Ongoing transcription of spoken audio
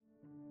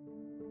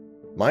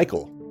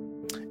Michael.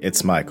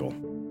 It's Michael.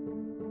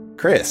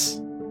 Chris.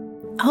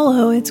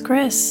 Hello, it's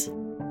Chris.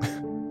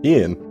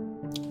 Ian.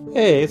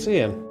 Hey, it's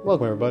Ian.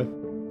 Welcome, everybody.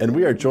 And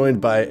we are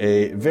joined by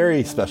a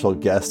very special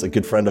guest, a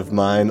good friend of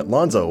mine,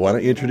 Lonzo. Why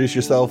don't you introduce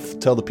yourself,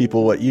 tell the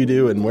people what you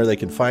do and where they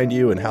can find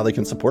you and how they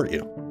can support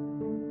you.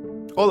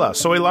 Hola,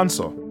 soy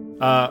Lonzo.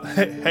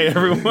 Hey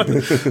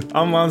everyone,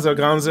 I'm Lonzo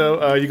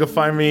Gonzo. You can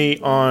find me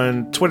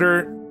on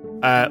Twitter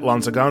at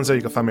Lonzo Gonzo.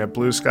 You can find me at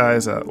Blue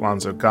Skies at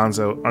Lonzo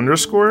Gonzo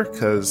 _,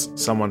 because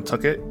someone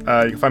took it.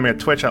 You can find me at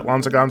Twitch at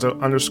Lonzo Gonzo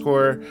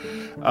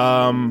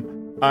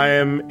 _. I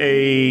am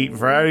a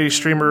variety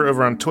streamer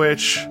over on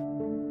Twitch.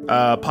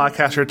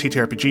 Podcaster,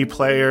 TTRPG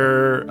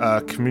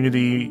player,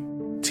 community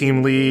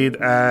team lead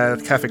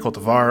at Cafe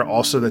Cultivar,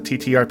 also the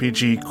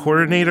TTRPG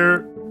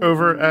coordinator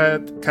over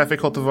at Cafe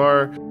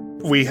Cultivar.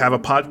 We have a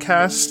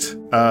podcast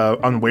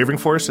on Wavering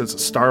Force.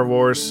 It's Star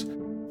Wars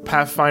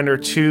Pathfinder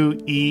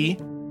 2E,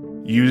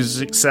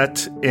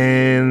 set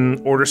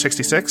in Order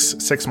 66,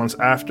 6 months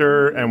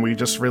after, and we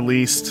just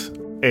released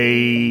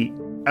a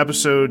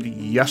episode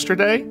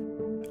yesterday.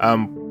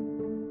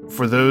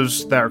 For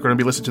those that are going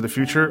to be listening to the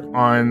future,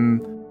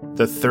 on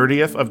the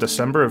 30th of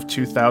December of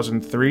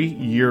 2003,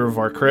 year of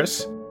our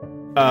Chris.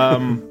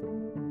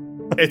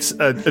 It's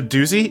a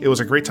doozy. It was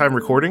a great time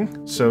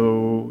recording.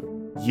 So,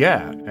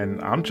 yeah,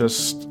 and I'm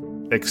just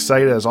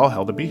excited as all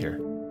hell to be here.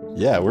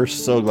 Yeah, we're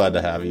so glad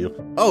to have you.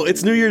 Oh,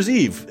 it's New Year's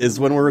Eve is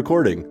when we're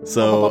recording.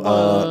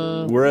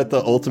 So we're at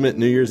the ultimate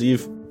New Year's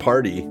Eve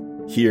party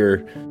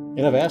here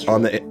in Avastria.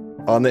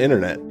 on the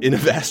internet in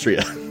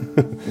Avastria.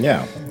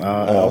 Yeah.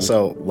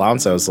 Also,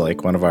 Lonzo's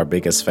like one of our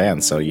biggest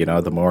fans. So,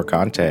 the more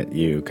content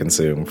you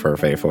consume for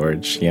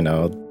Faeforge,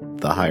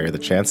 the higher the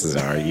chances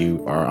are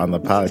you are on the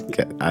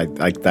podcast.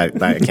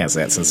 I can't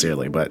say that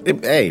sincerely, but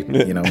hey,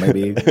 maybe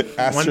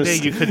one day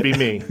you could be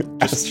me.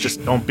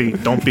 Just don't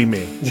be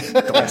me.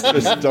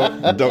 Just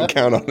don't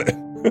count on it.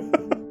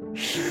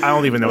 I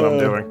don't even know what I'm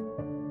doing.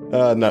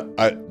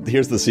 No.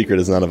 Here's the secret: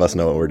 is none of us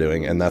know what we're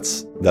doing, and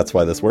that's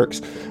why this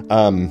works.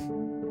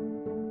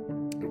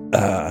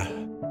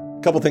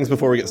 Couple things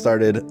before we get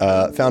started.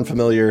 Found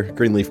Familiar,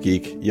 Greenleaf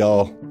Geek,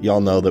 y'all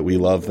know that we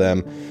love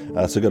them.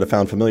 So go to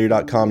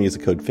foundfamiliar.com, use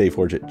the code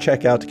Faeforge at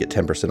checkout to get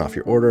 10% off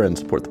your order and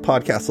support the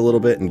podcast a little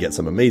bit and get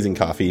some amazing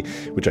coffee,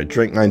 which I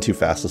drank mine too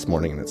fast this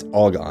morning and it's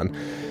all gone.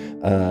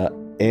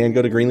 And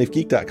go to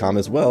greenleafgeek.com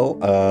as well,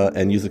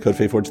 and use the code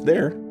Faeforge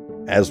there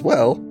as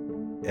well.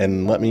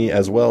 And let me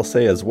as well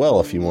say as well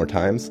a few more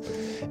times.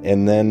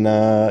 And then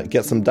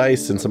get some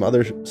dice and some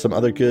other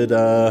good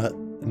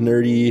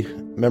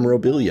nerdy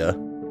memorabilia.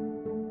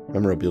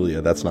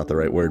 Memorabilia, that's not the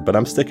right word, but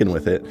I'm sticking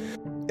with it.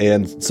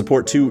 And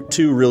support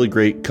two really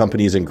great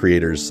companies and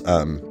creators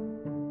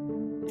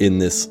in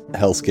this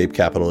hellscape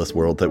capitalist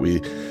world that we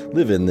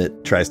live in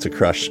that tries to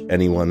crush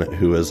anyone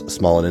who is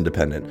small and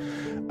independent.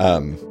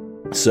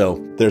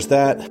 So there's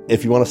that.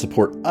 If you want to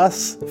support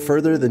us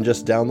further than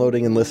just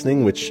downloading and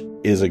listening, which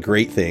is a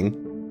great thing,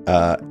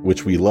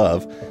 which we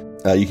love,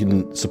 you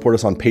can support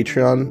us on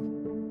Patreon.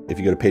 If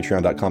you go to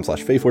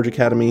patreon.com/Faeforge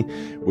Academy,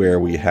 where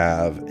we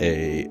have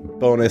a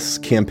bonus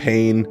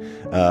campaign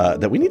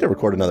that we need to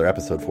record another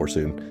episode for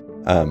soon,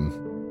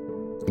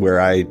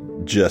 where I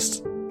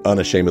just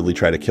unashamedly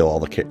try to kill all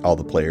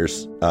the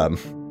players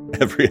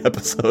every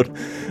episode,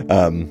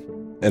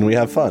 and we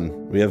have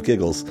fun, we have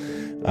giggles,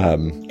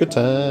 good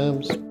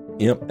times.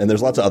 Yep, and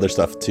there's lots of other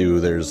stuff too.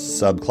 There's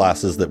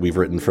subclasses that we've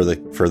written for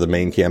the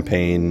main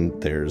campaign.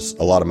 There's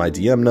a lot of my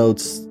DM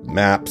notes,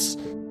 maps,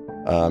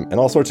 and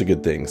all sorts of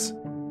good things.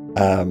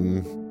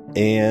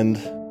 And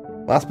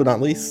last but not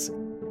least,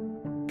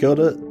 go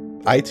to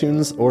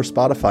iTunes or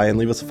Spotify and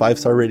leave us a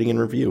 5-star rating and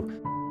review.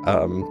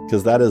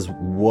 Because that is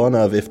one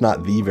of, if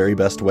not the very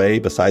best way,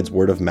 besides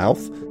word of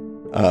mouth,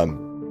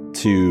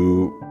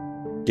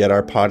 to get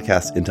our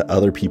podcast into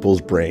other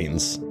people's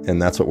brains.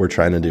 And that's what we're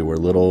trying to do. We're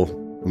little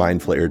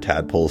mind-flayer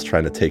tadpoles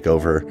trying to take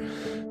over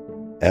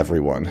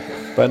everyone.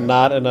 But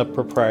not in a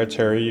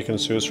proprietary, you can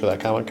sue us for that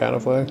comment kind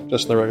of way,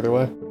 just in the regular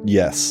way.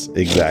 Yes,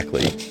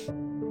 exactly.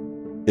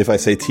 If I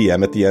say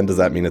TM at the end, does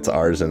that mean it's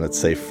ours and it's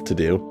safe to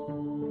do?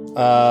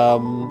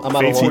 I'm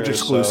not a lawyer,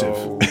 exclusive.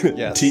 So,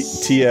 yes.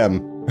 TM.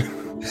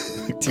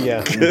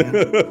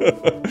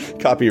 TM.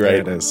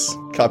 Copyright. There it is.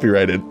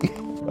 Copyrighted.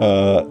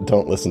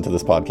 Don't listen to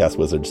this podcast,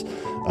 wizards.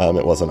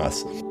 It wasn't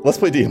us. Let's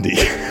play D&D.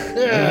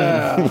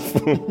 Yeah.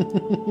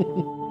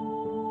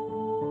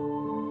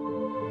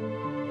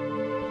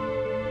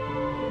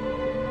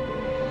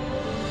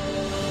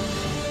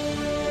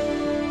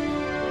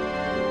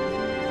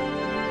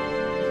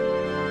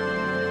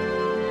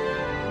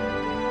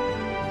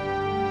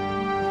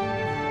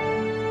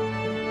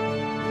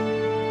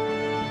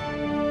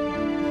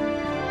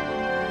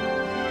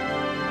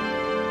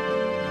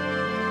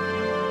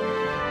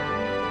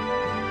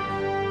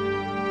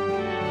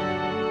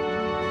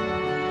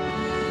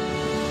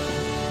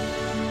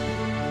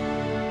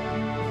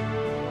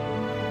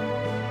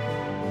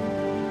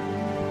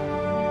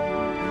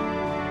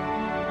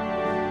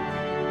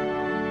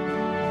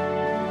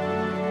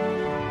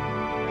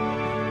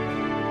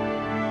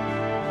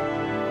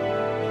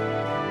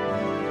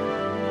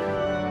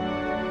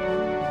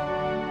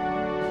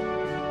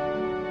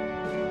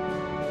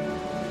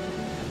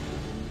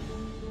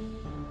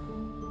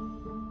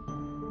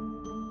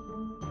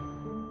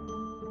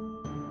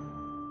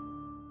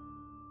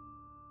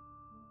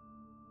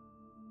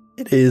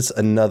 It is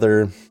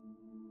another,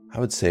 I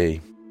would say,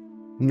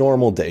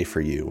 normal day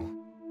for you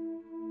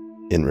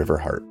in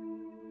Riverheart,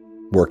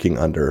 working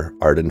under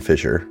Arden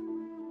Fisher,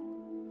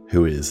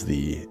 who is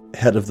the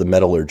head of the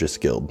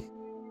Metallurgist Guild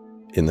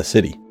in the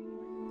city.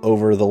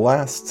 Over the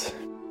last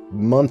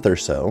month or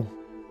so,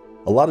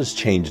 a lot has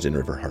changed in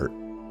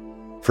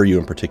Riverheart, for you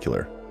in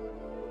particular.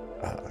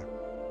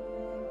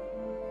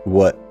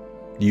 What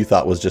you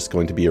thought was just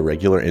going to be a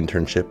regular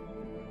internship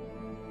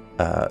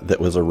that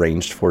was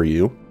arranged for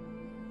you,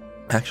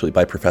 actually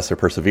by Professor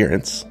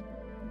Perseverance,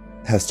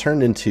 has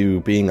turned into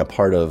being a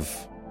part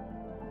of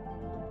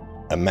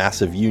a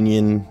massive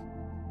union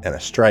and a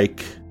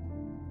strike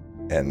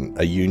and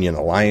a union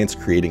alliance,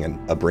 creating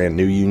a brand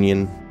new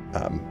union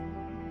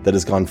that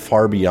has gone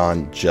far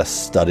beyond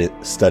just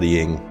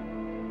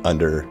studying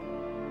under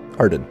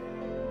Arden.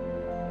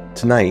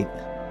 Tonight,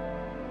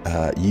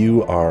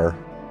 you are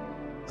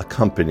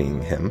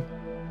accompanying him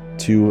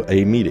to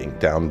a meeting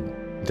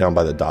down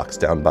by the docks,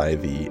 down by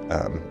the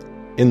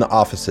in the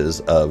offices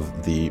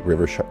of the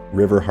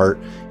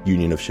Riverheart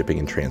Union of Shipping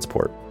and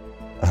Transport,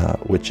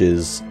 which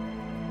is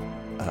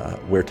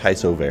where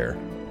Thais Auvert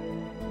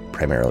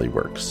primarily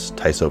works.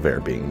 Thais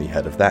Auvert being the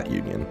head of that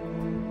union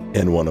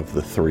and one of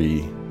the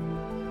three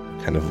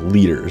kind of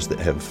leaders that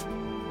have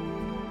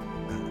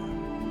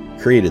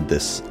created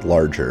this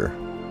larger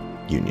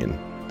union,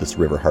 this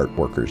Riverheart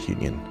Workers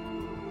Union.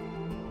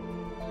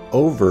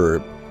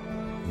 Over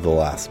the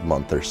last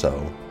month or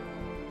so,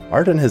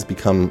 Arden has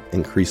become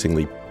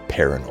increasingly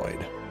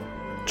paranoid,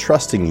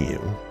 trusting you,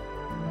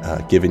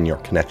 given your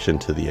connection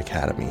to the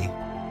Academy,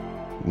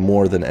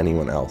 more than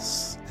anyone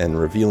else, and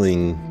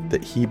revealing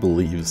that he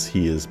believes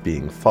he is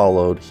being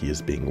followed, he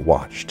is being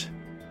watched,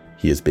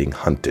 he is being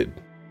hunted,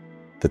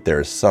 that there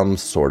is some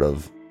sort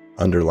of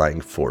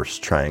underlying force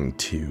trying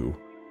to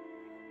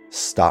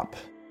stop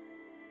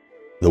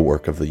the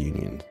work of the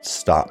union,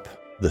 stop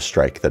the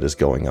strike that is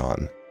going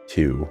on,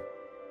 to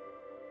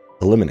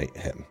eliminate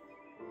him.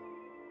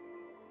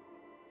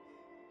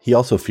 He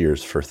also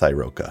fears for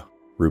Thyroka,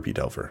 Ruby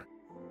Delver,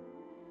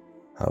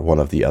 one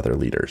of the other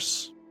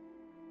leaders.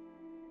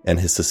 And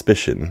his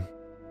suspicion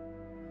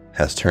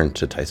has turned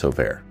to Thais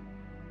Auvert.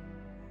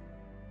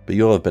 But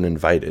you'll have been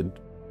invited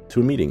to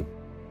a meeting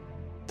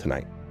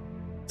tonight.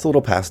 It's a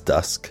little past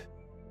dusk.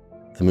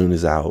 The moon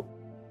is out,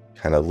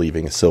 kind of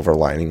leaving a silver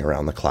lining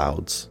around the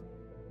clouds,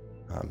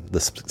 the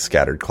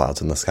scattered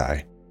clouds in the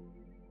sky.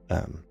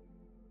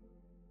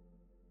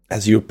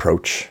 As you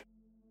approach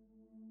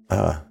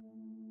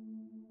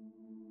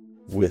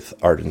with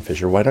Arden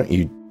Fisher, why don't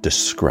you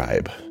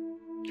describe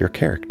your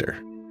character?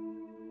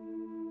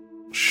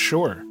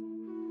 Sure.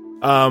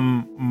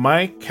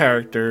 My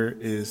character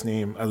is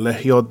named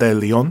Alegio de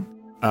Leon.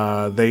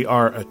 They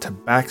are a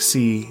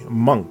Tabaxi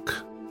monk.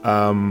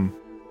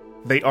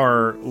 They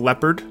are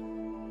leopard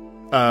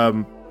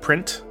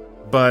print,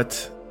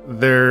 but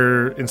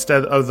they're,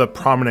 instead of the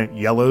prominent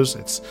yellows,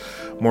 it's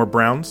more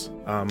browns.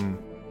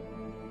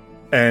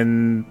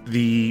 And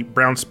the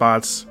brown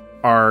spots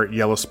are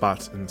yellow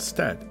spots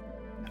instead.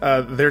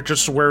 They're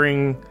just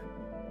wearing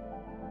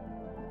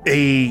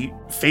a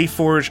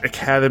Fayforge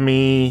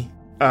Academy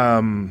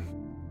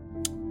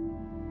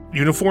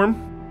uniform.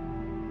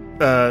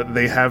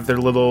 They have their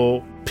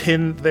little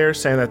pin there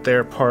saying that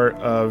they're part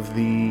of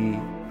the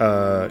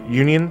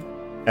union,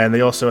 and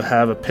they also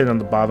have a pin on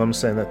the bottom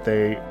saying that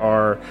they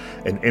are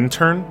an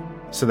intern,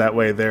 so that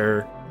way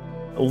they're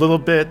a little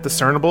bit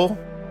discernible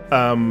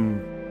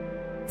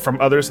from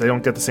others. They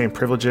don't get the same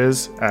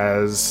privileges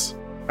as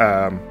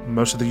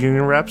most of the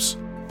union reps,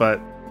 but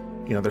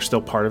you know, they're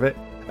still part of it.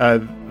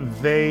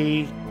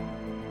 They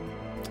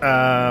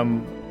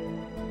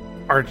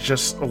are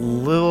just a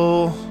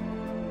little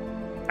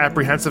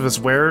apprehensive as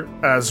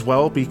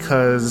well,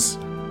 because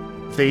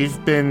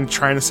they've been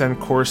trying to send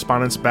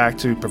correspondence back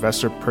to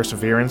Professor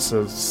Perseverance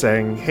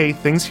saying, hey,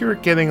 things here are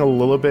getting a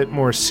little bit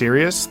more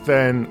serious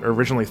than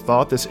originally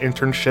thought. This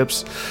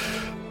internship's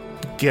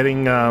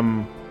getting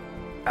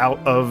out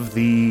of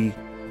the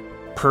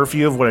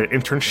purview of what an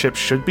internship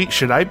should be.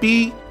 Should I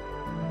be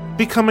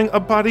becoming a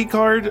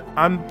bodyguard?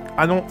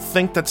 I don't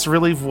think that's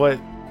really what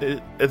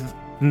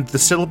the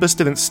syllabus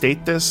didn't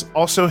state this.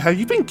 Also, have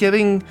you been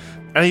getting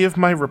any of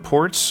my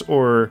reports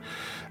or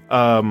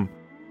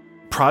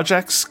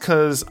projects?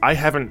 Because I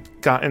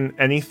haven't gotten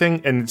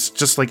anything, and it's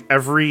just like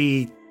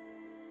every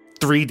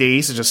 3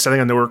 days it's just sending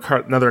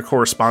another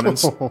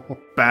correspondence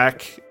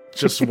back,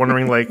 just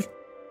wondering, like,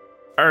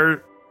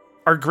 are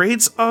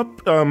grades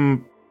up?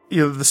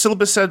 You know, the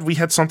syllabus said we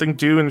had something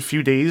due in a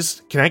few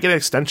days. Can I get an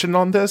extension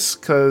on this?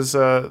 Because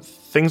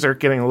things are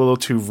getting a little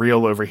too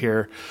real over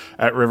here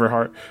at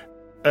Riverheart.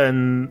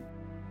 And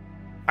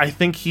I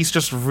think he's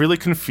just really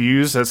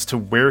confused as to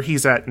where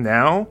he's at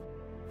now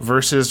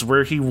versus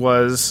where he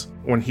was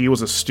when he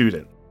was a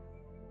student.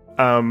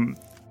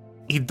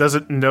 He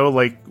doesn't know,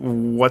 like,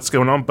 what's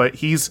going on, but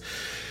he's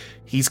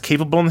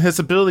capable in his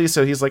ability,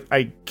 so he's like,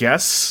 I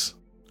guess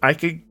I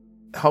could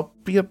help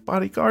be a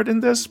bodyguard in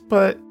this,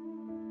 but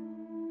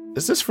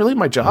is this really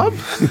my job?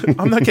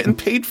 I'm not getting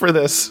paid for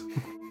this.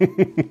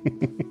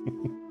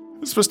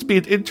 It's supposed to be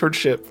an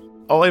internship.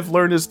 All I've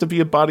learned is to be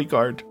a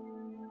bodyguard.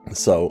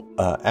 So,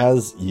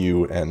 as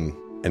you and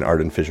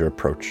Arden Fisher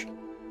approach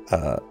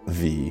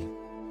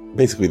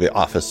basically the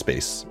office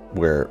space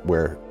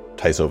where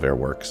Tysover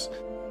works,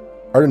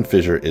 Arden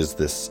Fisher is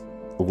this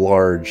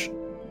large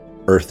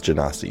earth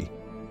genasi,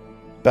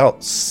 about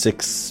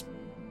 6'3",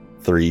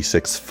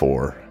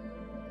 6'4".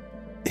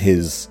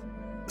 His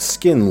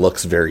skin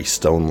looks very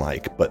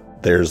stone-like,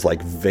 but there's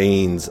like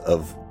veins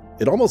of,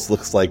 it almost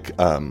looks like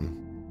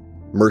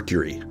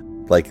mercury,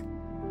 like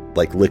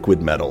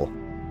liquid metal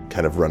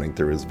kind of running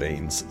through his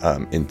veins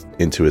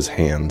into his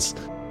hands.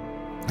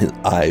 His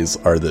eyes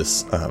are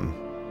this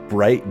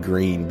bright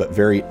green but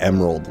very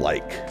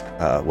emerald-like.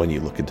 When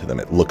you look into them,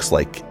 it looks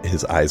like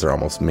his eyes are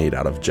almost made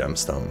out of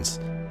gemstones.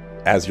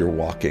 As you're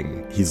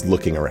walking, he's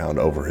looking around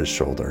over his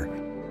shoulder.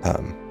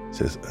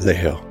 Says,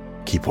 Leo,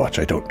 keep watch.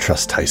 I don't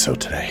trust Tyso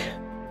today.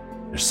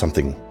 There's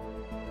something.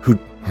 Who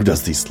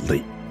does these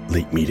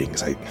late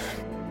meetings?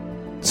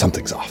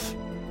 Something's off.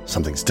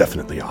 Something's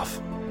definitely off.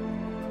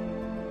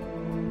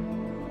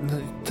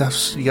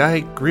 Yeah, I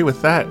agree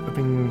with that. I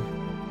mean,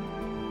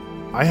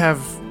 I have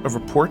a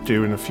report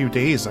due in a few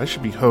days. I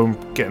should be home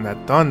getting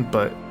that done,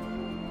 but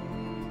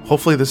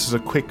hopefully this is a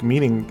quick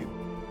meeting.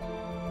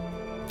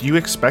 Do you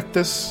expect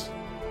this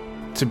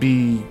to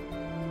be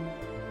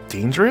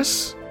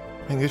dangerous?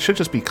 I mean, it should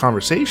just be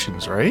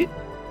conversations, right?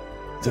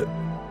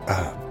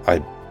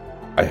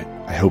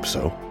 I hope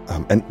so.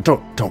 And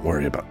don't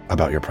worry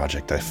about your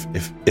project.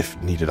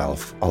 If needed, I'll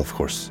of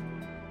course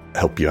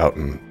help you out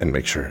and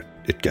make sure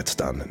it gets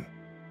done.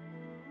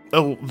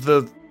 And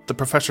the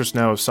professors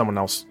know if someone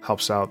else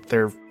helps out.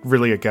 They're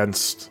really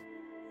against.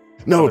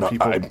 No,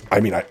 people. I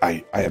mean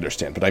I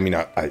understand, but I mean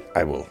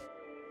I will.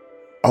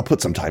 I'll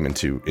put some time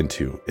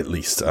into at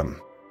least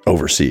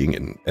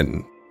overseeing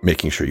and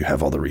making sure you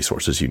have all the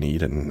resources you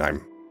need.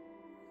 And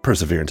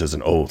Perseverance is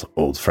an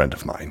old friend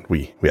of mine.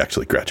 We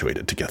actually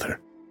graduated together.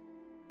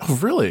 Oh,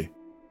 really?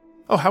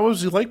 Oh, how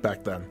was he like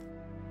back then?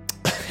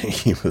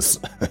 He was.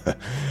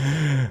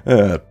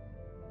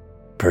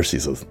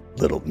 Percy's a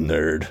little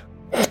nerd.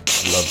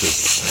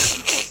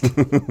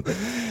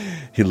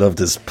 He loved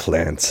his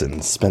plants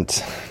and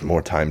spent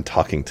more time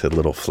talking to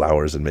little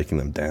flowers and making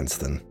them dance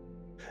than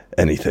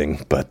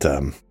anything. But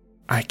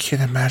I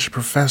can't imagine a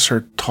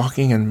professor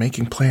talking and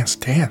making plants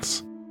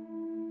dance.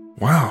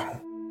 Wow.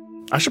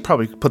 I should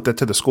probably put that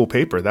to the school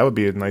paper. That would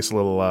be a nice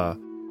little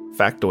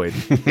factoid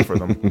for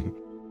them.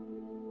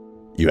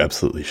 You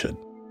absolutely should.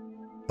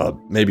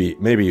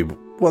 Maybe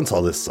once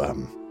all this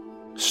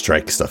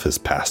strike stuff has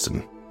passed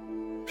and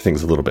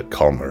everything's a little bit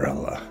calmer,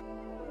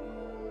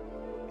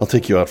 I'll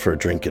take you out for a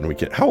drink and we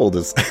can. How old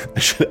is?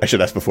 I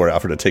should ask before I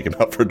offer to take him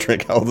out for a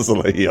drink. How old is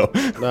Alejio?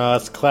 No,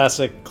 it's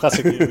classic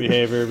you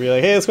behavior. Be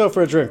like, hey, let's go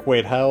for a drink.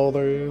 Wait, how old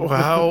are you?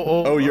 How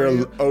old?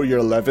 You're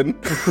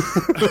 11.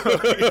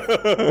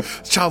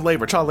 Child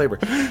labor.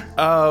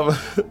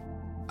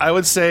 I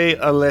would say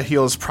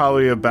Alejio is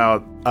probably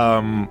about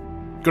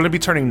going to be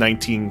turning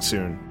 19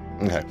 soon.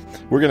 Okay,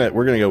 we're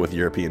gonna go with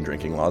European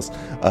drinking laws.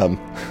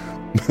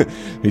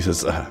 He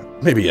says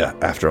maybe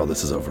after all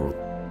this is over,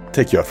 we'll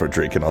take you out for a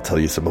drink and I'll tell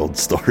you some old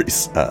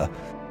stories about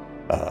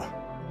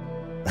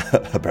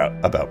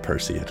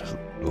Percy.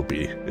 It'll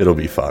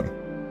be fun.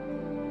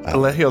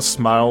 Alejio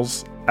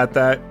smiles at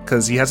that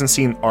because he hasn't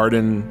seen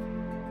Arden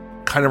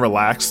kind of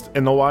relaxed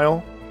in a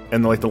while.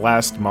 In like the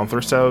last month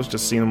or so,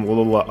 just seen him a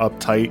little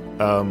uptight,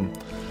 a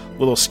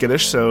little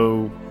skittish.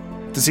 So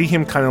to see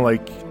him kind of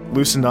like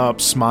loosen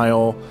up,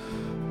 smile,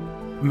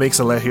 makes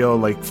Alejio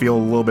like feel a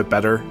little bit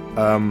better,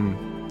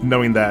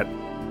 knowing that,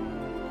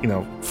 you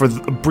know, for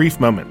a brief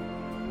moment,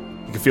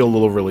 you can feel a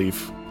little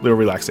relief, a little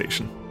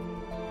relaxation.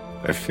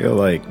 I feel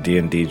like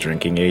D&D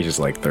drinking age is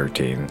like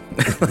 13.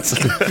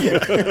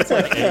 It's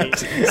like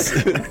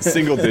 8.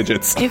 Single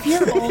digits. If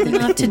you're old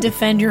enough to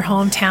defend your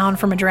hometown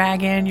from a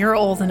dragon, you're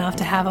old enough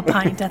to have a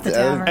pint at the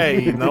tavern.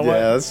 Hey, you know what?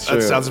 Yeah, that's true.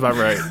 That sounds about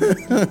right.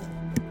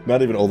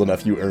 Not even old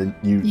enough. You earned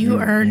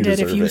it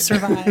if you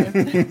survived.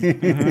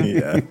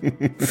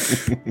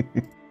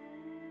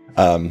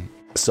 Yeah.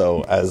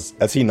 So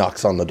as he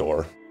knocks on the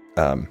door,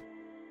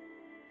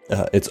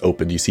 it's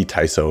opened. You see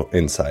Tyso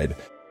inside.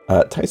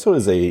 Tyso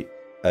is a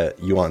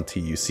Yuan Ti.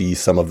 You see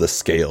some of the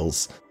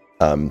scales,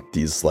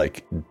 these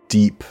like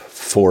deep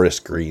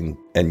forest green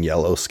and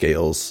yellow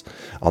scales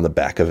on the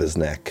back of his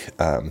neck.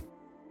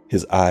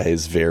 His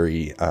eyes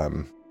very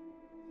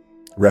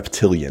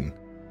reptilian,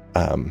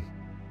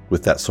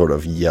 with that sort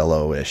of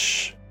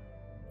yellowish,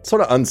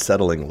 sort of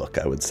unsettling look,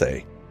 I would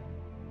say.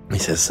 He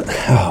says,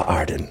 "Oh,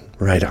 Arden,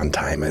 right on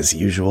time as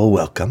usual.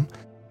 Welcome.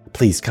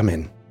 Please come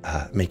in.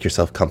 Make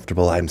yourself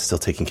comfortable. I'm still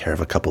taking care of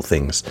a couple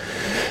things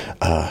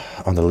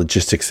on the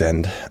logistics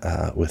end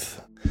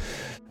with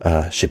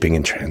shipping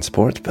and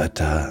transport, but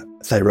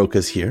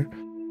Thyroka's here."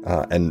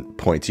 And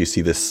points. You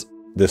see this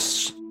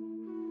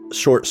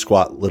short,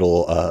 squat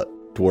little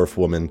dwarf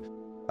woman,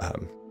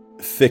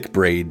 thick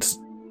braids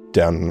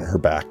down her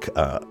back,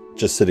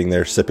 just sitting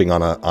there sipping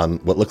on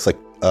what looks like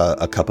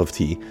a cup of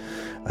tea.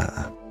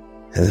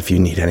 And if you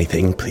need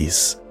anything,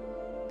 please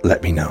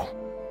let me know.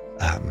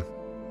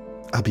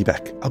 I'll be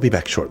back. I'll be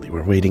back shortly.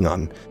 We're waiting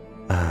on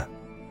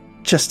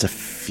just a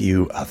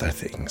few other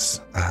things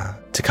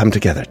to come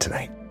together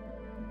tonight.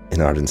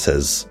 And Arden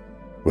says,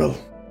 well,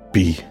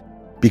 be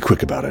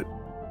quick about it.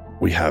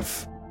 We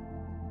have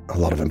a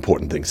lot of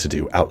important things to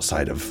do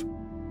outside of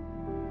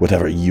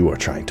whatever you are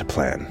trying to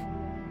plan.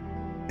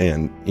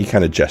 And he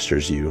kind of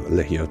gestures you,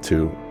 Lehio,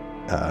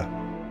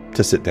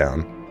 to sit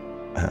down.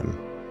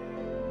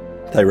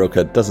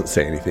 Thyroka doesn't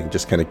say anything,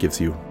 just kind of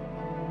gives you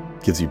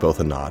both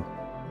a nod.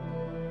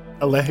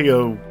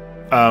 Alehio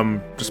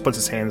just puts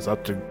his hands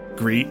up to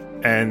greet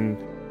and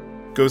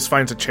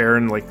finds a chair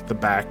in like the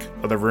back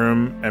of the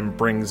room and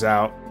brings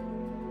out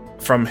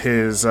from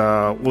his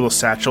little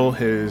satchel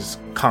his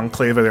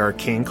Conclave of the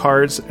Arcane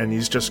cards, and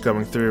he's just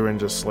going through and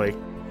just like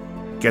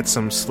gets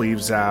some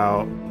sleeves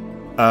out,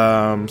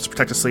 some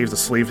protective sleeves to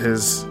sleeve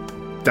his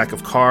deck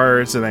of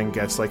cards, and then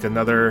gets like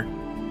another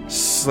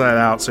set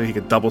out so he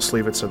could double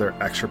sleeve it so they're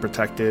extra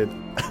protected.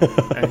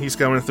 And he's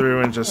going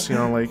through and just,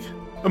 like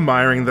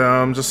admiring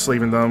them, just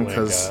sleeving them,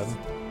 because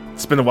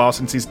it's been a while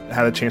since he's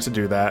had a chance to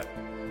do that.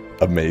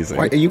 Amazing.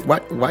 Why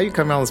are you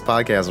coming on this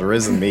podcast and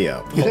rizzing me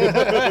up?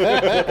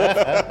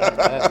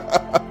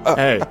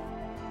 Hey,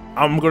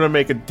 I'm going to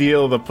make a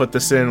deal to put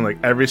this in like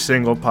every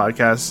single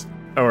podcast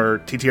or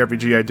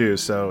TTRPG I do,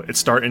 so it's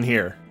starting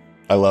here.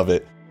 I love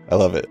it.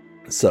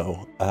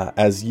 So,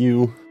 as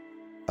you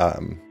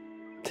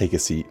take a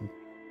seat,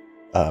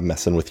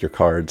 messing with your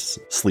cards,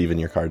 sleeving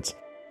your cards,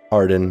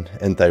 Arden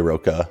and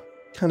Thyroka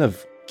kind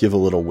of give a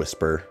little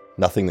whisper,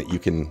 nothing that you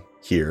can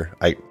hear.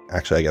 I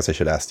guess I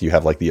should ask, do you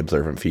have like the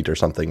observant feat or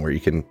something where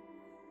you can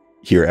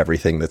hear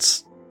everything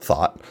that's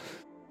thought?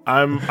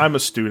 I'm a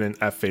student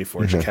at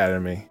Fateforge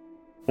Academy.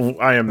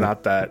 I am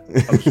not that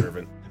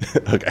observant.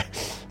 Okay.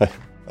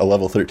 A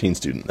level 13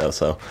 student though,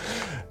 so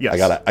yes.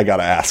 I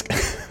gotta ask.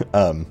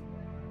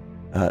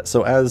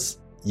 So as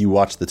you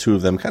watch the two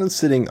of them kind of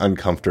sitting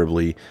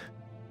uncomfortably,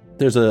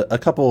 there's a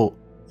couple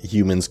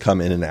humans come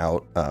in and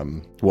out.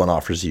 One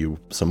offers you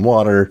some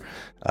water.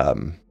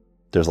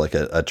 There's like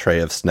a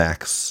tray of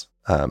snacks,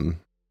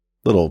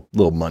 little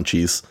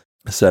munchies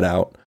set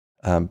out.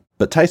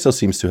 But Tyso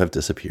seems to have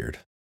disappeared,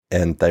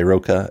 and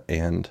Thyroka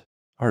and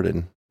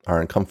Arden are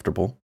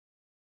uncomfortable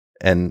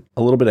and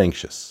a little bit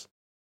anxious.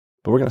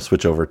 But we're going to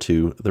switch over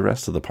to the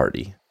rest of the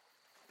party.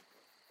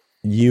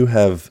 You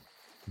have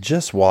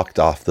just walked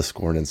off the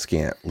Scorn and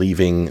Scant,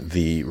 leaving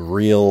the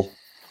real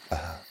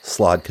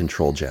Slod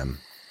control gem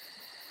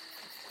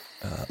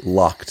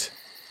locked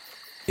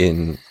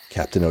in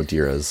Captain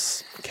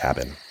Odira's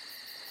cabin.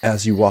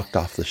 As you walked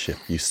off the ship,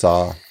 you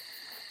saw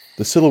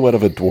the silhouette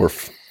of a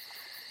dwarf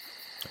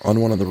on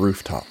one of the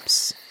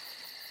rooftops,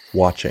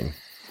 watching,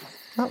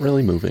 not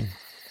really moving.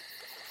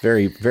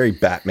 Very, very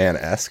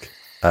Batman-esque.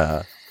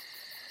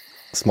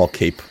 Small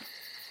cape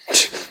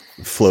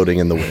floating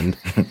in the wind.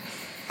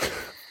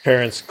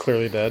 Parents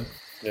clearly dead.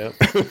 Yeah.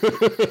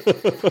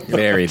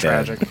 Very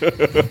tragic. You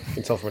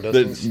can tell from a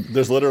distance.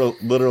 There's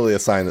literally a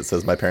sign that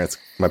says my parents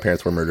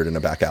were murdered in a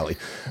back alley.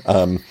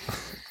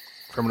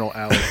 Criminal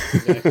alley.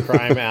 Yeah,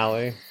 crime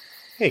alley.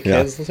 Hey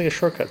kids, let's take a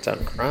shortcut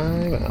down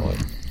crime alley.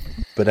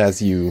 But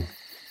as you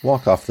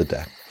walk off the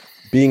deck,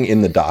 being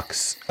in the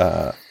docks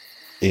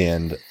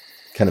and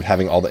kind of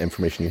having all the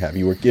information you have,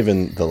 you were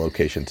given the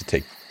location to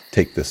take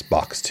this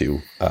box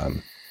to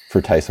for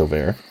Tyso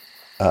Vare.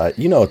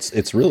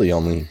 It's really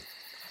only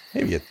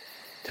maybe a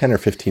 10 or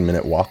 15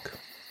 minute walk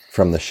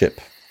from the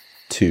ship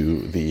to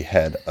the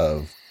head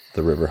of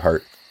the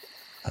Riverheart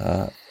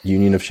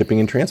Union of Shipping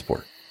and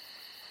Transport,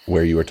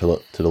 where you were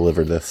to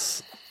deliver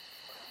this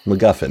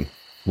MacGuffin,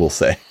 we'll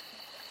say.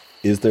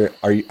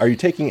 Are you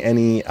taking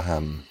any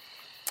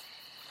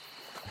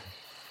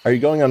are you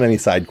going on any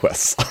side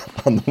quests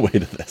on the way to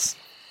this?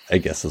 I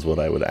guess is what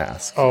I would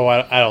ask. Oh,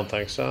 I don't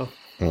think so.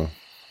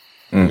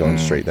 Going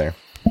straight there.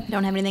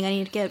 Don't have anything I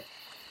need to get.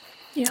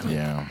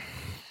 Yeah.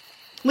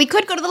 We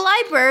could go to the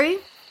library.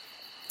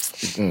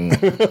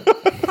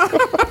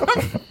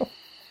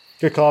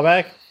 Good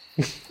callback.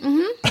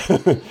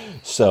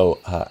 So,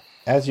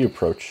 as you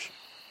approach,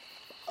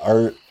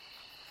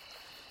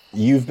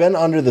 you've been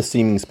under the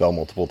seeming spell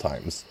multiple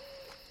times.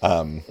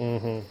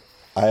 I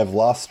have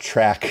lost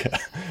track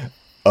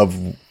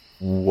of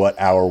what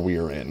hour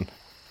we're in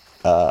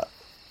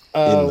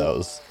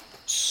those.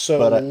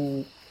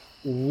 So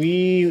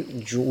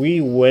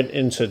we went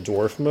into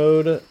dwarf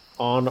mode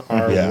on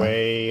our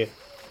way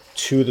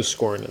to the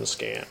Scorn and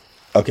Scant.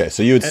 Okay,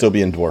 so you would still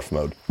be in dwarf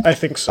mode. I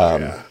think so.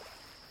 Yeah.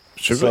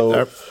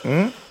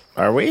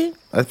 Are we?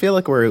 I feel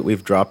like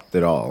we've dropped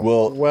it all.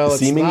 Well, it's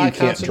seeming not you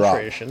can't drop.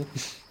 concentration,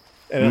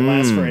 and it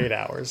lasts for 8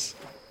 hours.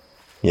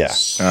 Yeah.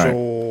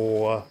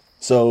 So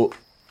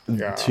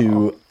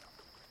to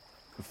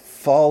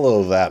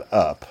follow that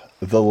up,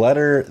 the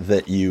letter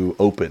that you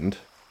opened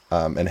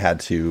and had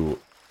to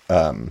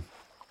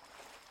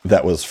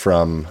that was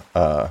from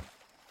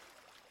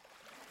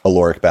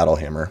Aloric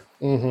Battlehammer.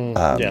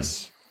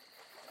 Yes.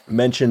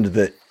 Mentioned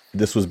that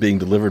this was being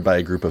delivered by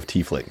a group of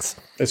tieflings.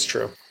 It's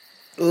true.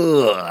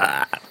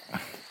 Ugh.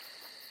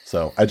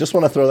 So I just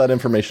want to throw that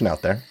information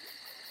out there.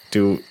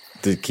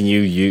 can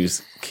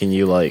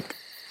you like,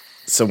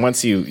 so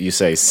once you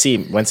say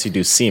once you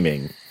do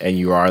seeming and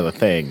you are the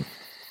thing,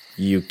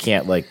 you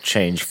can't like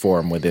change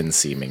form within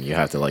seeming. You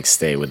have to like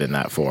stay within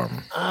that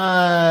form.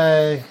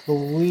 I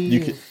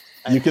believe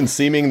you can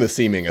seeming the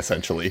seeming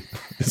essentially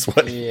is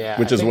what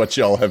what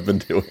y'all have been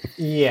doing.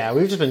 Yeah,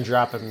 we've just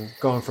been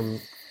going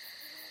from.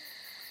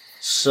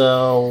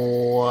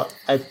 So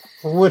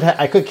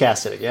I could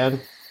cast it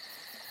again.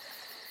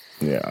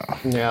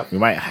 Yeah. We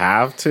might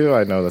have to.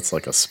 I know that's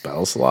like a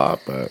spell slot,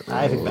 but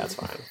I think that's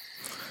fine.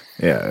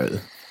 Yeah.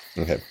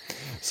 Okay.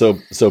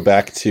 So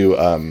back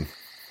to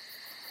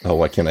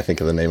why can't I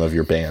think of the name of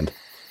your band?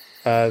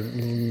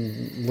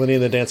 Lenny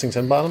and the Dancing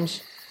Tin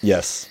Bottoms?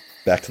 Yes.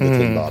 Back to the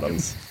Tin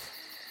Bottoms.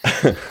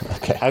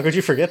 Okay. How could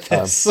you forget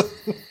this?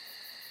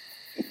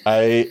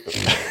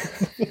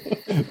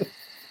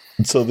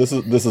 So this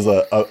is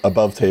a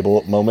above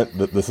table moment.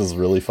 This is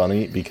really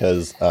funny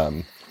because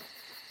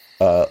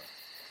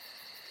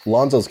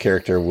Lonzo's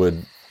character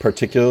would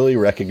particularly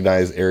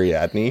recognize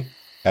Ariadne,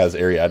 as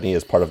Ariadne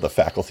is part of the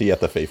faculty at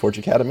the Feyforge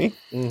Academy.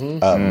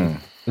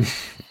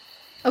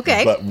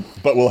 Okay.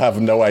 But we'll have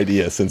no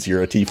idea since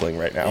you're a tiefling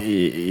right now.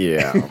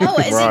 Yeah. Oh,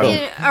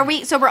 are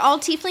we? So we're all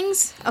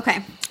tieflings?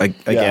 Okay.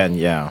 Again,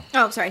 yeah.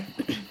 Oh, sorry.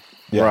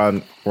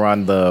 Yeah. We're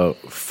on the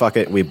fuck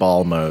it we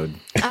ball mode.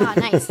 Ah,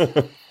 nice.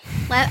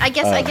 I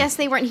guess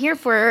they weren't here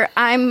for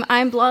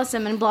I'm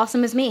Blossom and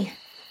Blossom is me.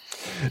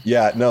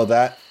 Yeah, no,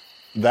 that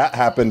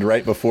happened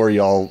right before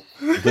y'all.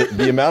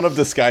 The amount of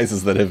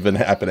disguises that have been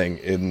happening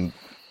in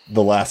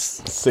the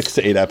last 6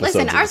 to 8 episodes.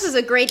 Listen, ours was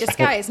a great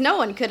disguise. No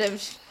one could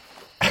have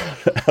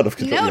out of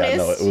control. noticed yeah,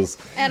 no, it was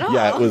at all.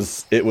 Yeah,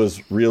 it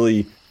was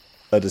really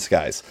a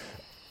disguise.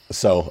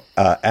 So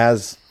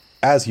as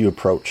you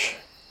approach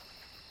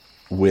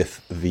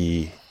with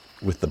the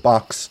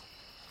box,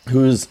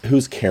 who's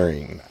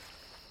carrying that?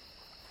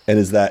 And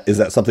is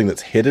that something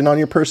that's hidden on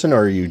your person,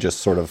 or are you just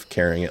sort of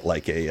carrying it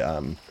like a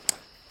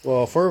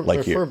Well, if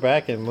we're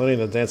back in Lenny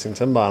and the Dancing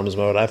Tin Bottoms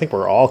mode, I think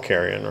we're all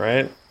carrying,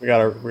 right? We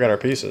got our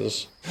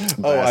pieces.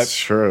 That's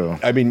true.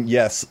 I mean,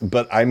 yes,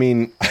 but I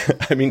mean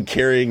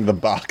carrying the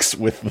box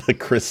with the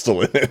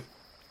crystal in it.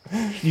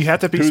 You have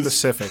to be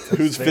specific.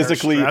 Who's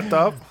physically strapped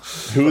up?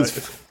 Who's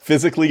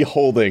physically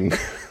holding?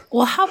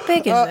 Well, how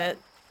big is it?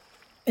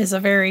 Is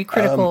a very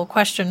critical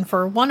question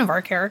for one of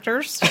our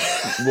characters.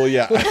 Well,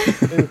 yeah.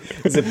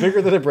 Is it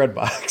bigger than a bread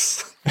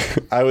box?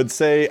 I would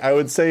say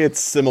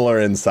it's similar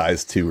in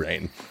size to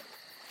Rain.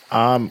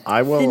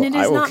 I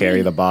will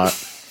carry the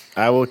box.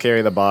 I will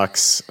carry the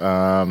box.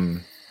 I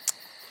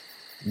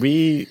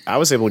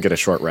was able to get a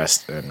short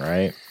rest in,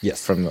 right?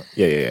 Yes.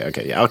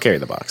 Okay, yeah. I'll carry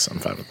the box. I'm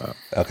fine with that.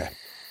 Okay.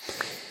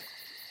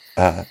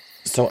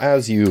 So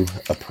as you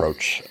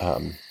approach,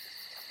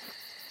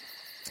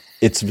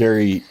 it's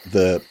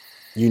the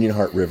Union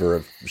Heart River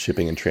of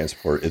shipping and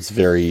transport. It's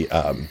very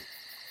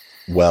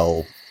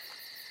well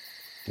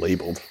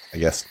labeled, I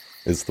guess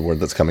is the word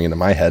that's coming into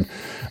my head.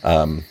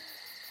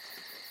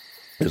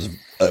 There's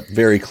a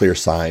very clear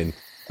sign.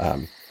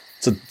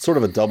 It's a sort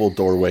of a double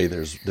doorway.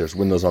 There's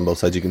windows on both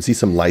sides. You can see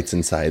some lights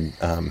inside.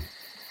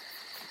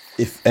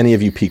 If any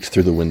of you peeked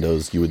through the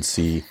windows, you would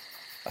see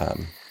a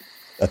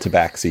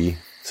tabaxi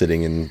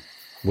sitting in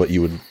what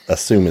you would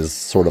assume is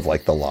sort of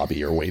like the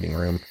lobby or waiting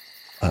room.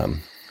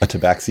 A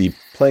tabaxi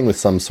playing with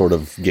some sort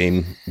of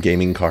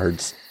gaming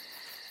cards.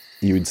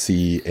 You would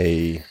see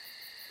a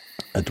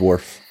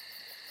dwarf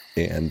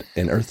and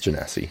an earth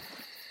genasi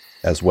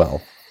as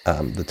well.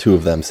 The two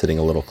of them sitting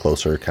a little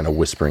closer, kind of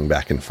whispering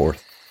back and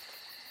forth.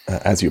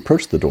 As you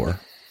approach the door,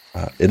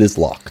 it is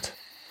locked,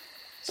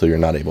 so you're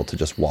not able to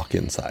just walk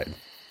inside.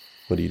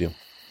 What do you do?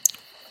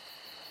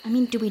 I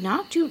mean, do we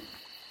knock? Do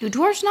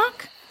dwarves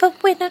knock?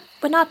 But we're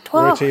not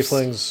dwarves. We're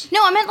tieflings.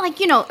 No, I meant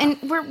like, and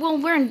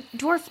we're in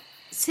dwarf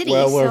city,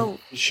 Well, so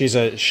she's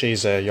a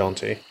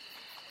Yonti.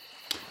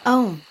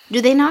 Oh,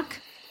 do they knock?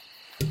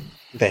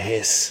 The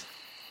hiss.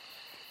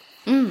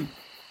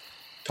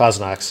 Cause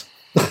knocks.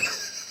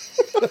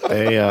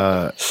 They,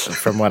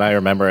 from what I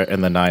remember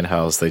in the Nine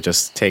Hells, they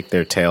just take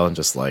their tail and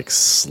just like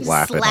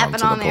slap it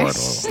onto on the there.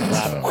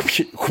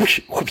 portal.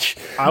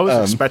 I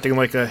was expecting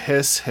like a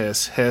hiss,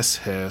 hiss, hiss,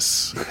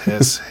 hiss,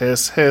 hiss,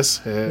 hiss, hiss,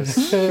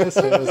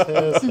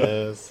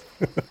 hiss.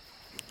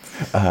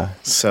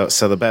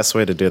 So the best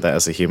way to do that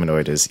as a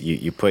humanoid is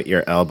you put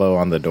your elbow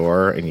on the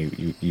door and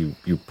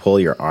you pull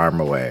your arm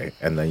away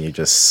and then you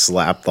just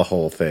slap the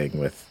whole thing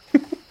with.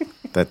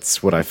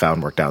 That's what I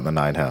found worked out in the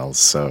Nine Hells.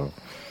 So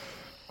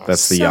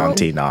that's the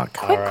Yonti knock.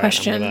 Quick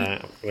question.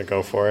 I'm gonna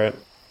go for it.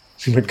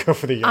 I'm gonna go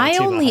for the Yonti I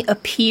only knock.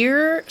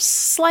 appear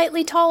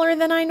slightly taller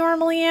than I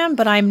normally am,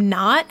 but I'm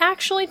not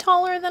actually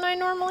taller than I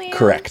normally am.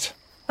 Correct.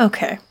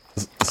 Okay.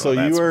 So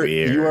that's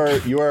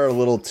weird. you are a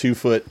little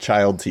 2-foot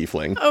child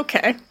tiefling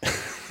Okay.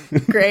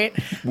 Great.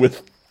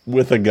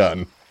 with a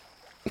gun.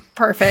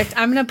 Perfect.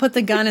 I'm going to put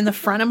the gun in the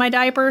front of my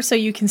diaper so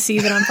you can see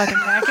that I'm fucking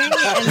packing.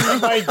 And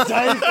then My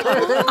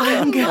diaper.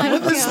 I'm gonna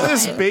What is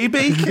this,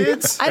 baby,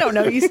 kids? I don't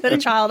know. You said a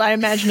child. I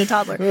imagine a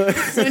toddler.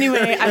 So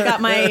anyway, I've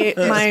got my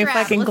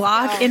fucking let's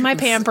Glock go. in my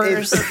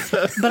Pampers.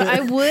 But I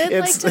would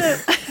like to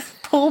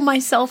pull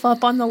myself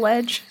up on the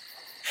ledge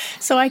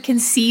so I can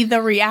see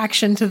the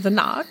reaction to the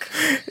knock.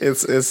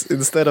 It's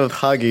instead of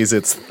Huggies,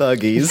 it's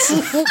Thuggies.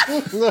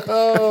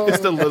 It's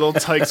the little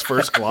Tyke's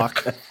first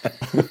Glock.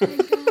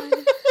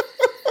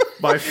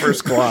 My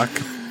first Glock.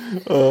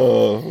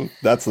 Oh,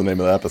 that's the name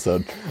of the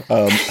episode.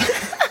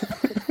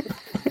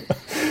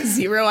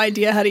 Zero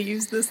idea how to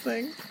use this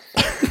thing.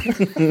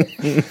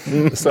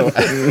 So,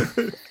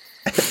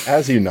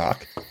 as you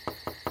knock,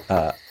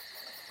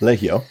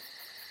 Lehio,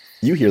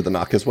 you hear the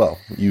knock as well.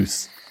 You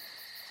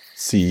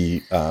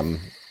see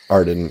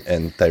Arden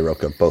and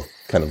Thairoka both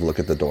kind of look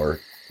at the door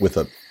with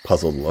a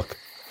puzzled look.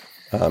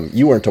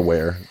 You weren't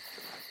aware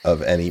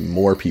of any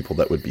more people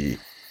that would be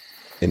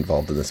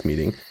involved in this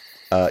meeting.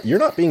 You're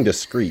not being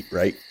discreet,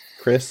 right,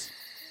 Chris?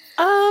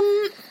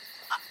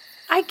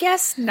 I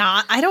guess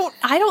not. I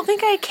don't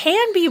think I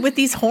can be with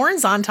these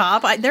horns on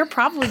top. They're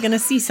probably going to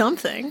see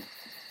something.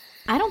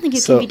 I don't think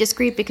you can be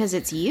discreet because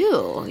it's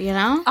you, you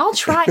know? I'll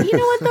try. You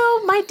know what, though?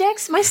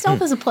 My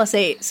stealth is a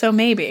 +8, so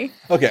maybe.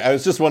 Okay, I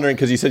was just wondering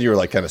because you said you were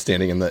like kind of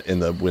standing in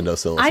the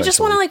windowsill. I just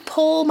want to like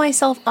pull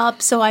myself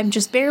up so I'm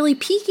just barely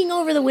peeking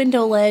over the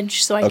window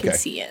ledge so I can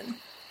see in.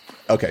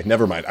 Okay,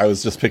 never mind. I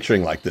was just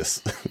picturing like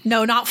this.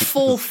 No, not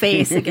full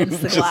face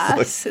against the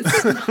glass.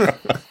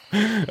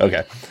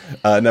 Okay,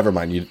 never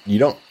mind. You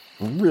don't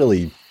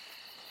really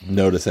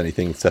notice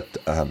anything except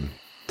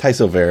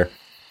Taisover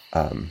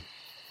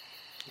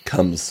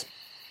comes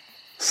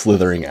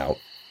slithering out,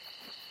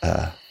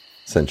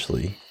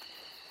 essentially.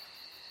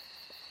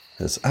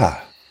 Says,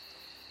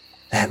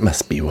 that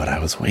must be what I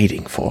was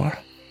waiting for.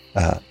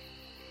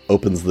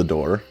 Opens the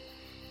door,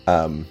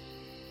 and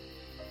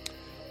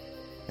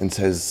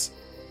says,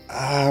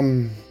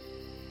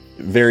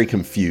 very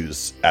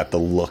confused at the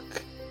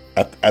look,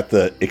 at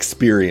the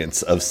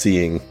experience of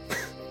seeing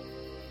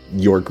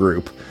your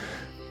group.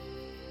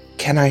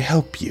 Can I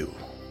help you?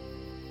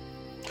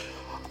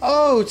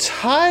 Oh,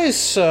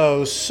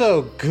 Taiso,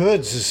 so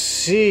good to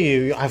see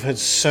you. I've heard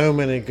so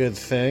many good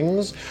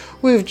things.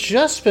 We've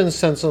just been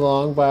sent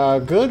along by our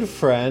good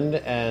friend,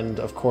 and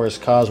of course,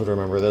 Kaz would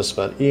remember this,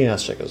 but Ian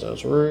has to check his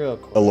notes real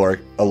quick.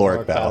 Aloric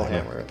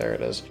Battlehammer. There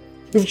it is.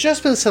 We've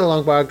just been sent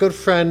along by our good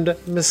friend,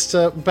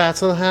 Mr.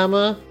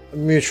 Battlehammer, a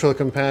mutual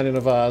companion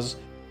of ours.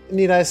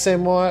 Need I say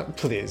more?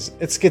 Please,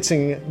 it's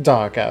getting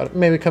dark out.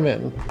 May we come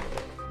in?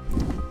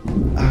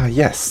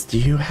 Yes. Do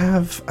you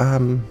have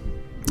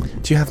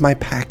my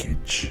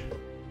package?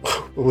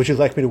 Would you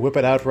like me to whip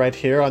it out right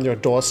here on your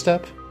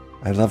doorstep?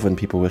 I love when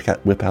people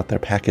whip out their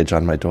package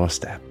on my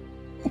doorstep.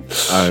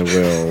 I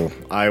will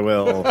I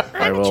will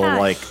I will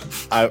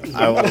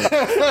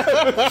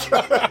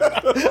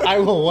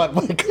what,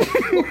 Michael?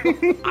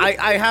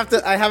 I have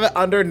it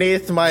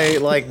underneath my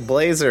like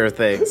blazer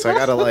thing, so I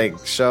gotta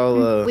like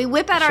show the. We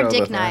whip out our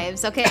dick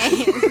knives, okay?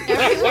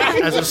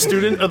 Everyone. As a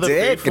student of the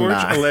Dick Fate Forge,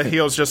 knife.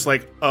 Alejio's just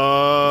like,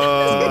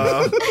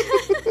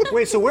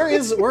 Wait, so where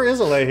is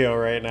Alejio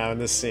right now in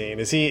this scene?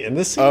 Is he in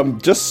this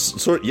scene? Just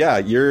sort. Yeah,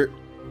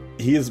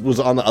 he was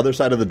on the other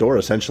side of the door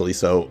essentially.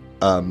 So,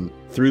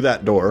 through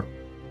that door,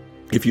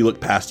 if you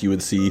look past, you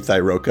would see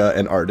Thairoka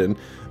and Arden,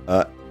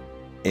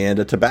 and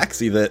a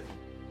Tabaxi that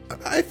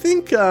I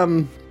think.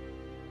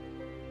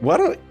 Why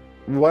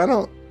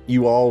don't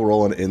you all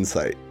roll an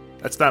insight?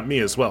 That's not me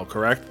as well,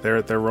 correct?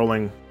 They're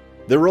rolling.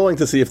 They're rolling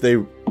to see if they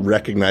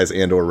recognize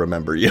and or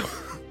remember you.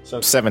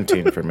 So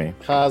 17 for me.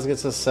 Kaz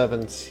gets a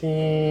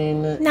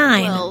 17.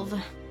 9. 12.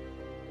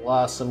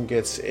 Blossom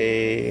gets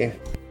a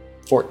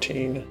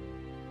 14.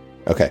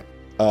 Okay.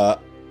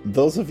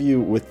 Those of you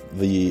with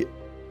the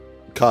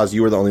Kaz,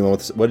 you were the only one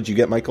with. What did you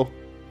get, Michael?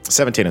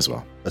 17 as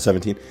well. A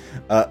 17.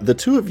 The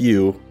two of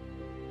you,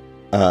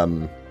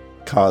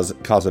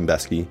 Kaz and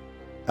Besky,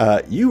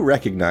 you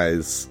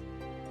recognize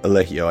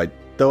Alejio,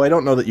 though I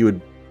don't know that you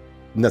would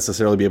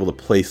necessarily be able to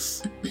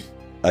place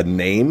a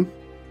name,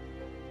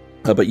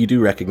 but you do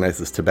recognize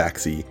this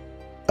Tabaxi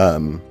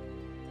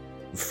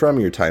from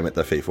your time at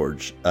the Fate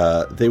Forge.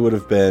 They would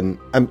have been.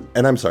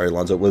 I'm sorry,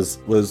 Lonzo. Was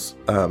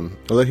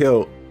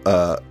Alejio?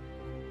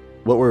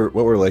 What were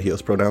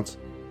Alejio's pronouns?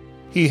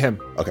 He, him.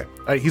 Okay.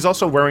 He's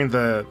also wearing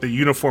the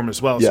uniform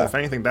as well, so Yeah. if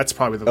anything, that's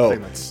probably the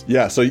thing that's...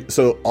 Yeah,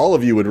 so all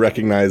of you would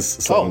recognize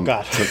some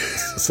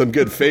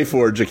good Fate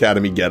Forge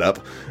Academy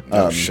getup.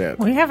 Oh, shit.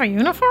 We have a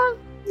uniform?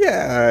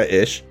 Yeah,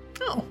 ish.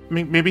 Oh. I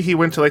mean, maybe he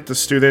went to, like, the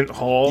student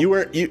hall.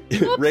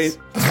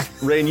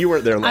 Rain, you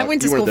weren't there long. I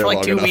went to school for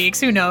like 2 weeks.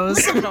 Who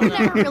knows? I don't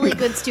They're know. really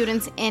good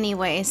students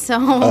anyway,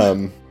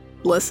 so...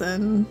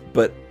 Listen.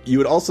 But you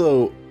would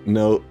also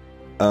note,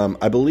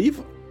 I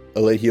believe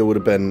Alejio would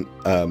have been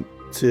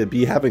to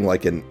be having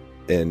like an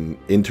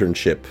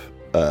internship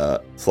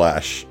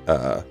slash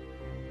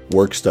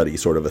work study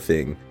sort of a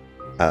thing.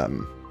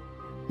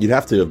 You'd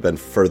have to have been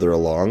further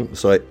along.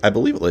 So I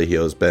believe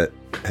Alejio's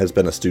has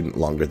been a student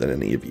longer than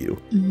any of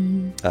you.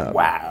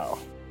 Wow.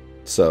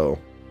 So,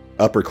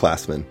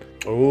 upperclassmen.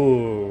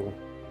 Ooh.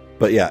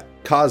 But yeah,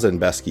 Kaz and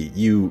Besky,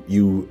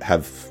 you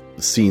have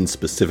seen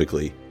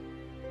specifically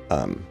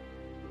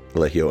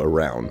Alehio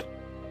around.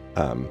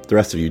 The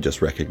rest of you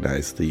just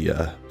recognize the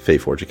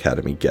Feyforge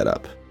Academy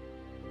getup.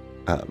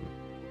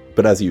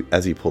 But as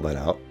you pull that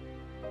out,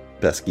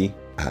 Besky,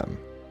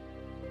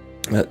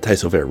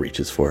 Taisover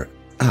reaches for it.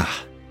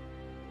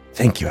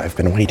 Thank you. I've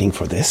been waiting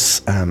for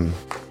this. And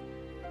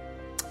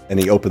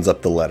he opens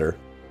up the letter.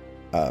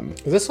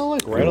 Is this all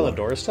like right on the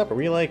doorstep? Are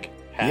we like?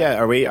 Yeah,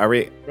 are we?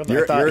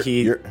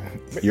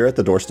 You're at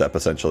the doorstep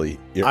essentially.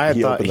 I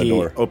thought opened the he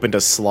door. opened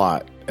a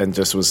slot and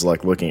just was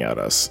like looking at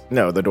us.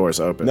 No, the door's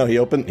open. No, he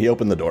opened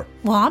the door.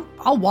 Well,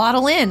 I'll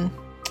waddle in.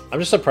 I'm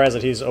just surprised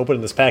that he's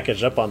opening this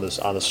package up on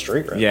the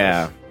street right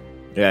now.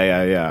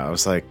 Yeah. I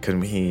was like, can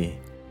we?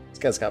 This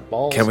guy's got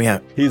balls. Can we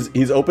have?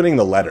 He's opening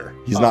the letter.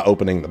 He's not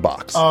opening the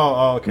box.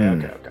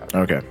 Okay.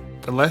 Okay.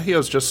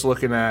 Alehio's just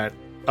looking at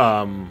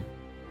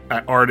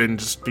Arden,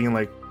 just being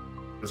like,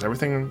 "Is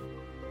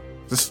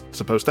this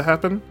supposed to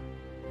happen?"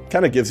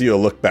 Kind of gives you a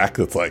look back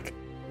that's like,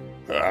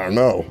 I don't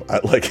know.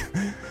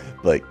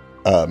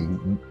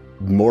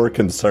 More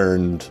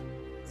concerned.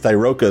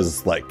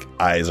 Thyroka's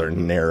eyes are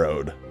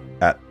narrowed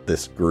at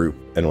this group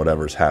and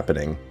whatever's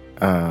happening.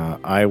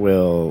 I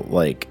will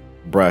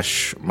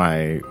brush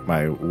my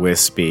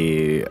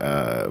wispy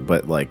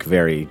but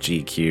very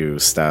GQ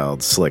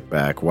styled slick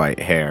back white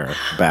hair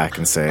back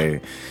and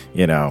say,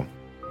 can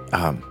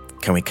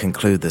we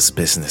conclude this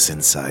business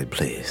inside,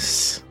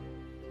 please?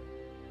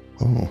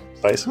 Oh,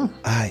 Spice.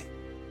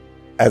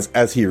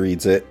 As he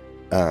reads it,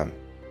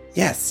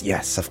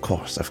 yes, of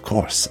course.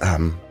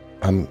 Come,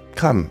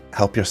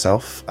 help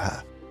yourself.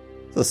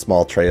 It's a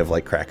small tray of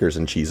crackers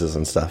and cheeses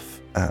and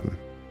stuff.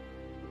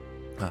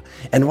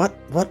 And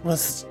what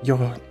was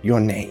your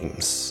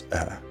names?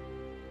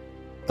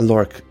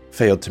 Aloric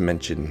failed to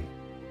mention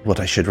what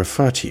I should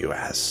refer to you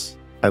as.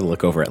 I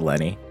look over at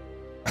Lenny.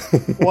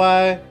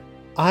 Why,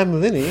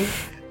 I'm Linny,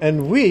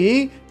 and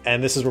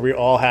this is where we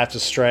all have to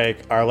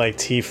strike our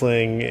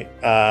tiefling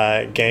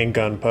gang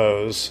gun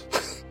pose.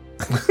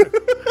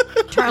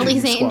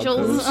 Charlie's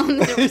Angels on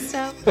the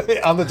doorstep.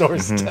 On the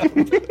doorstep.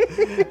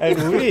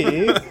 And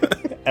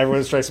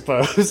everyone strikes a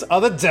pose, are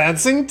the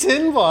dancing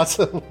tin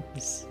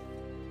bottoms.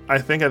 I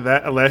think at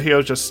that,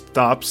 Alehio just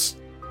stops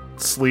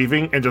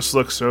sleeving and just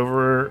looks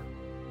over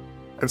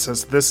and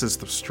says, "This is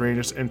the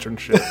strangest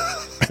internship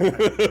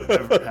I've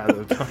ever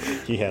had."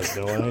 He has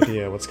no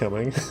idea what's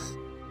coming.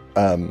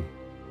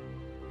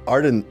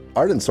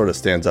 Arden sort of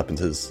stands up and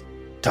says,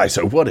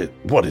 "Taiso,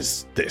 what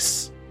is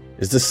this?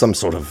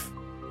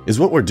 Is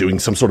what we're doing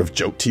some sort of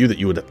joke to you that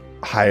you would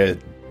hire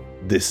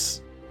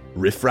this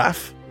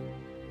riffraff?"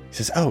 He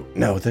says, "Oh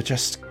no, they're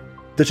just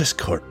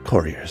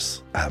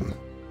couriers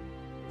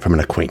from an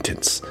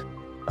acquaintance."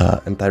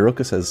 And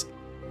Thyroka says,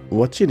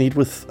 "What do you need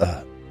with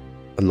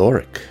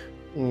Aloric?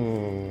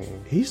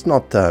 He's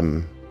not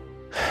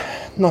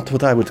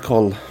what I would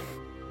call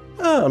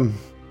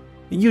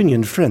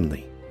union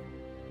friendly."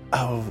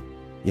 "Oh,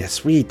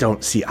 yes, we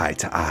don't see eye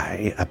to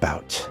eye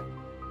about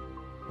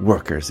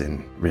workers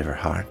in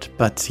Riverheart,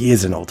 but he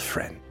is an old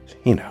friend.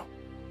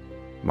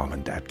 Mom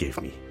and Dad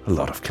gave me a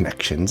lot of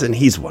connections, and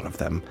he's one of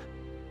them.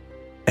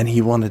 And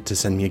he wanted to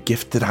send me a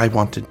gift that I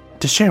wanted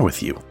to share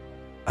with you.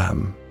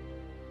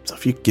 So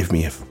if you give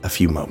me a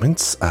few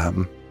moments, I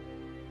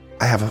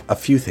have a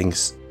few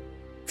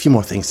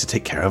more things to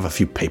take care of, a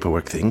few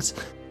paperwork things,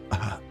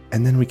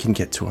 and then we can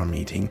get to our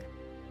meeting.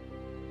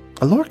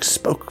 Aloric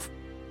spoke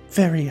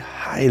very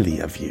highly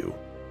of you,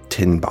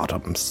 Tin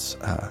Bottoms.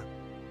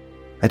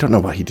 I don't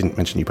know why he didn't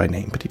mention you by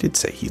name, but he did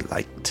say he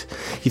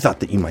thought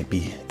that you might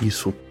be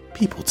useful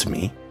people to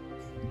me.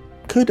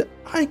 Could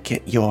I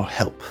get your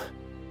help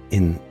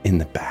in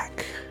the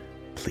back,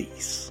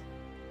 please?"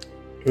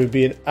 It would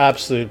be an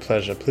absolute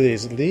pleasure.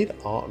 Please lead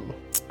on.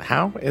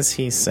 How is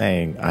he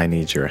saying I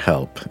need your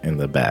help in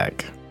the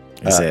back?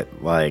 Is it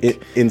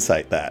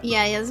insight that?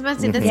 Yeah, I was about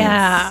to say, that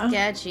sounds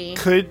sketchy.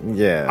 Could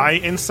I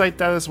insight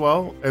that as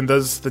well? And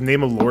does the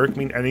name of Aloric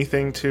mean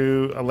anything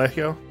to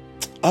Alehio?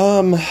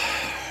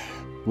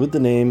 With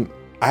the name,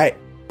 I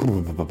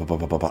think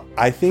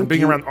from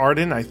being around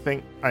Arden, I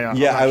think I'm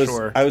not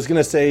sure. I was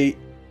gonna say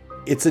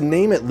it's a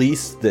name at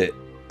least that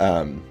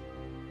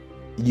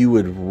you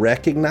would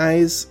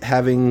recognize,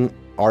 having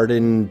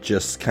Arden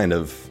just kind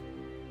of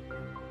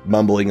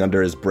mumbling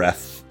under his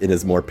breath in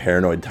his more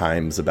paranoid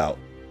times about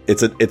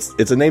it's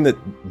a name that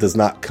does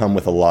not come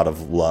with a lot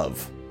of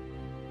love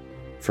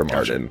from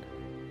Arden.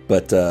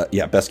 But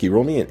Besky,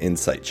 roll me an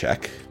insight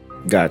check.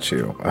 Got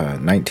you.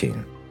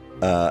 19.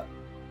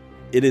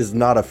 It is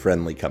not a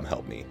friendly come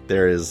help me.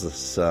 There is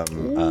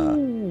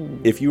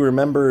some if you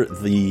remember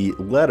the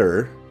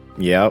letter,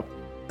 yep.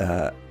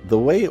 The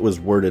way it was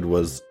worded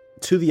was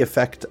to the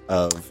effect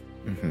of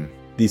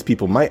these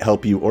people might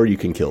help you or you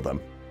can kill them.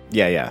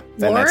 Yeah.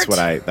 Then that's what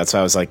I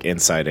was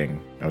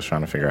inciting. I was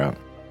trying to figure out.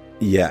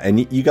 Yeah, and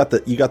you got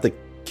the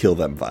kill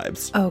them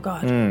vibes. Oh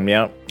god.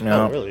 Yep.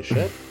 Oh, really?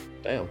 Shit.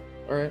 Damn.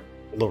 All right.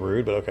 A little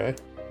rude, but okay.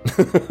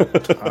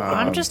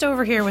 I'm just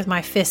over here with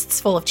my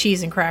fists full of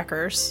cheese and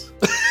crackers.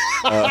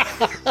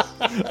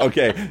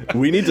 Okay,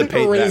 we need to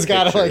paint Ray's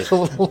that got picture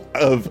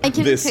of I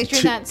can this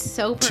picture that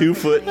so 2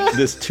 foot perfectly.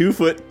 this 2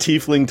 foot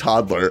tiefling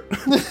toddler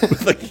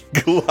with like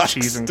Glock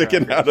Cheese and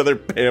sticking crackers. out of their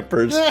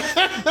pampers,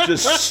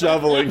 just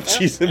shoveling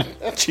cheese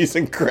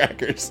and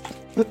crackers.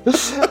 Like,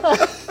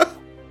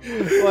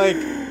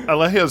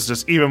 Alejio's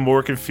just even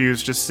more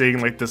confused just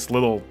seeing like this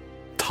little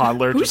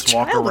toddler Whose just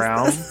walk child is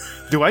around. this?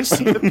 Do I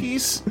see the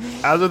piece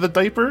out of the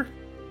diaper?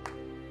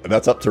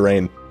 That's up to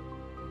Rain.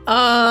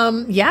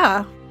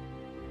 Yeah.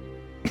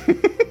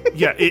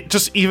 Yeah, it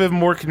just even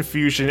more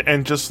confusion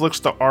and just looks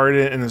to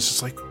Arden and it's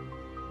just like,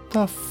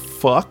 the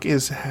fuck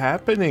is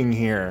happening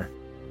here?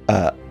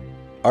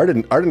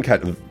 Arden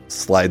kind of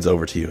slides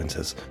over to you and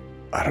says,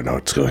 "I don't know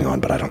what's going on,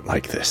 but I don't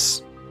like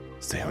this.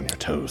 Stay on your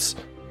toes."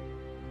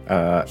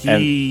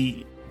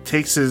 He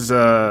takes his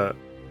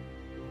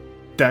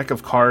deck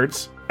of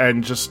cards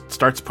and just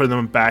starts putting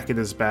them back in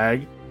his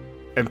bag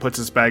and puts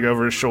his bag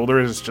over his shoulder.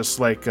 Is just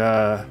like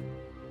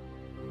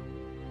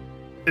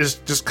is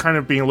just kind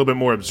of being a little bit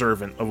more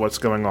observant of what's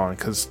going on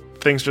because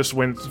things just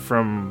went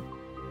from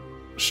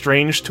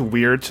strange to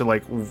weird to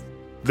like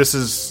this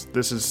is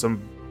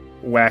some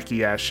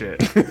wacky ass shit.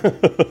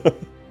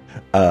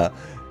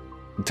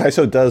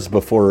 Taiso does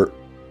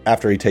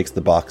after he takes the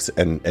box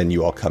and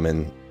you all come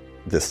in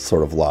this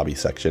sort of lobby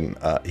section.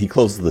 He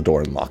closes the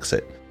door and locks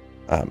it.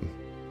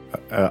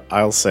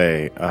 I'll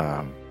say,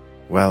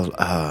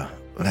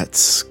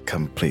 let's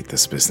complete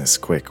this business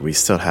quick. We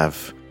still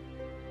have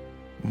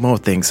more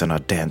things on our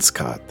dance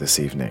card this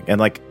evening. And,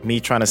 like, me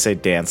trying to say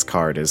dance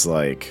card is,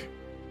 like,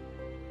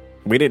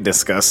 we didn't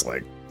discuss,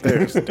 like,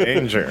 there's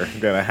danger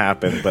gonna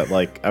happen, but,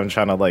 like, I'm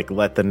trying to, like,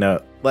 let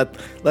the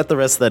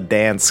rest of the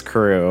dance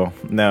crew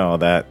know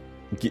that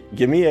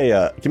Give me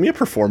a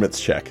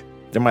performance check.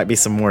 there might be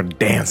some more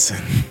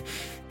dancing.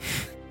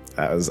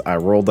 I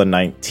rolled a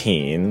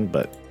 19,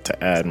 but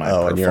to add my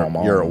And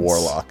performance, you're a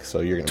warlock,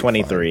 so you're gonna be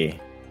 23.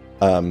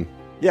 fine.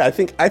 Yeah, I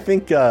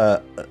think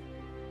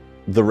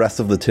the rest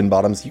of the Tin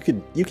Bottoms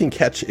you can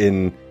catch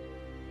in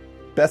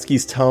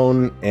Besky's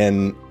tone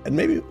and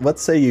maybe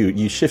let's say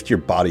you shift your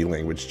body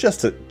language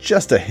just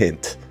a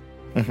hint,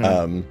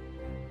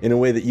 in a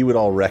way that you would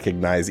all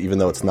recognize, even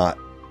though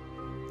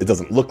it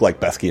doesn't look like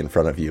Besky in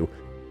front of you.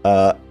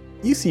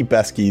 You see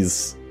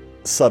Besky's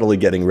subtly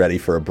getting ready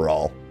for a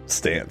brawl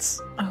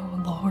stance.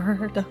 Oh,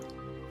 Lord.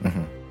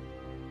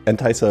 And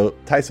Taiso,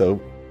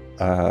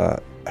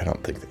 I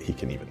don't think that he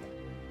can even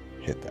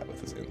hit that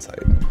with his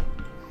insight.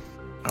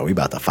 Oh, we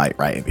about to fight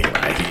right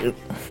here.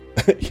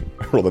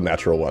 Roll the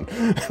natural one.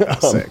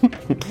 Sick.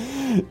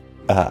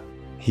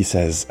 He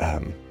says,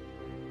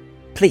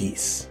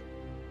 "Please,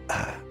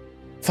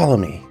 follow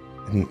me,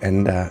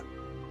 and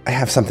I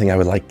have something I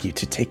would like you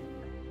to take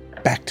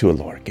back to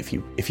Alorg,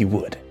 if you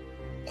would."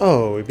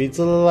 oh, we'd be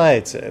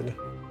delighted.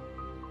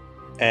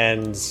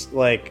 And,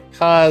 like,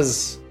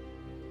 Kaz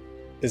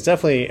is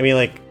definitely, I mean,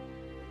 like,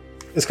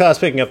 is Kaz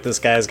picking up this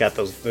guy's got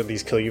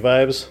these kill you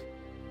vibes?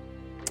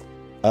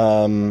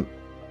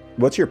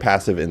 What's your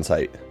passive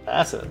insight?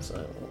 Passives.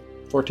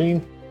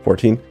 14?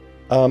 14.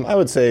 I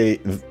would say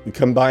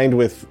combined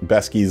with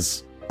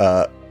Besky's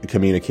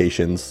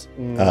communications,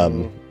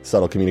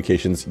 subtle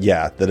communications,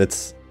 yeah,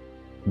 that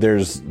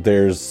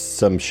there's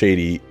some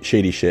shady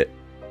shit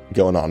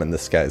going on in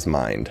this guy's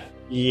mind.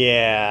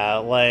 Yeah,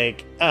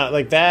 like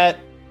that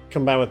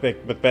combined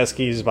with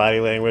Besky's body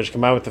language,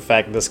 combined with the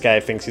fact that this guy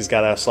thinks he's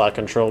got a slot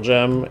control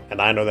gem,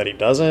 and I know that he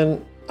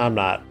doesn't.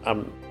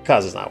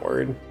 Kaz is not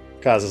worried.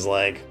 Kaz is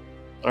like,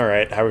 all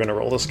right, how are we gonna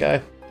roll this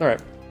guy? All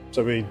right,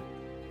 so we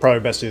probably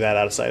best do that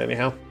out of sight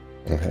anyhow.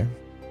 Okay.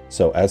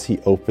 So as he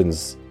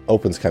opens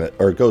kind of,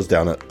 or goes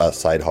down a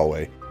side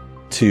hallway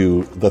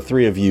to the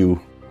three of you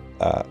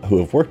who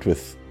have worked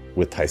with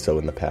Taiso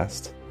in the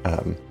past,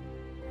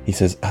 he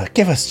says,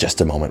 "Give us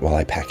just a moment while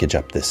I package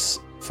up this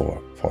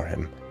for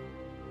him."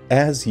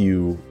 As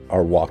you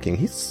are walking,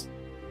 he's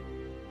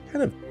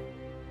kind of,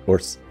 or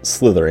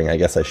slithering, I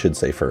guess I should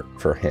say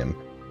for him.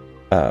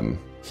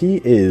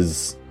 He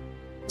is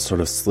sort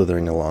of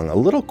slithering along a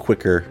little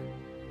quicker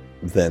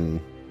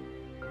than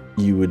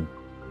you would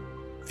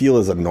feel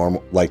as a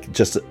normal, like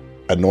just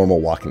a normal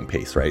walking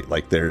pace, right?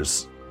 Like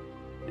there's,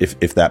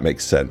 if that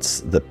makes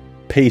sense, the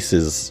pace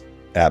is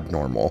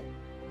abnormal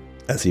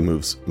as he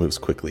moves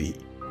quickly. He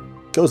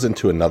goes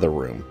into another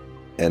room,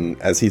 and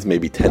as he's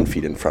maybe 10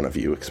 feet in front of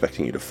you,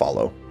 expecting you to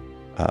follow,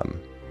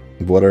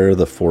 what are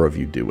the four of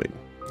you doing?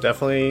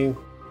 Definitely,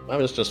 I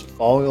was just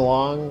following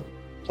along,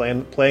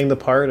 playing the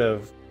part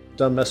of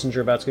dumb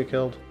messenger about to get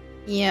killed.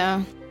 Yeah.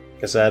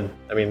 Like I said,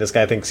 I mean, this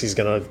guy thinks he's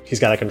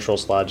got a control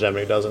slot gem, and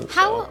he doesn't.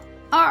 How So.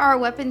 are our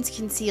weapons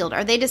concealed?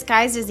 Are they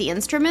disguised as the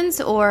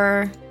instruments,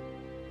 or?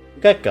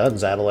 We got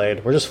guns,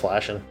 Adelaide. We're just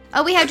flashing.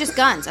 Oh, we have just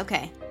guns.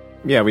 Okay.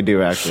 Yeah, we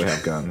do actually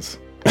have guns.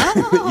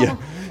 Oh. Yeah.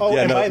 Oh,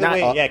 Yeah, and no, by the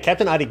not- way,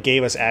 Captain Adi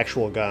gave us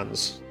actual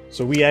guns.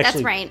 So we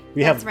actually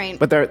That's right.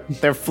 But they're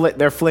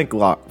flint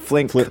locks.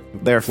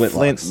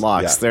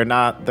 Yeah. They're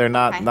not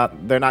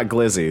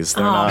glizzies.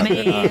 They're not.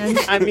 Man.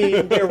 I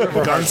mean, they're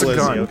Gun's a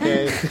gun.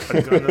 okay?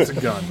 A gun is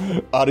a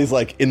gun. Audie's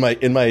like, in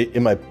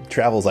my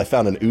travels, I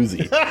found an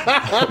Uzi.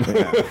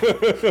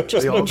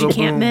 They all You go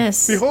can't boom.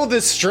 miss. Behold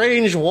this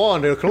strange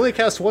wand. It can only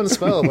cast one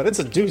spell, but it's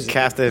a doozy.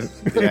 Captain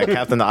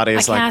Audie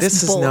is I like, cast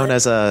this is bullet. known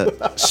as a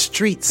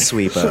street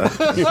sweeper.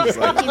 He's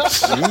like,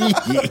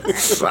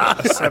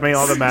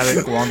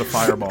 Semi-automatic wand of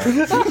fireball.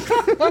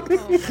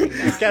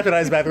 Captain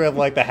I's back there with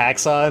like the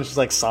hacksaw, and she's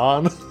like,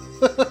 "Son."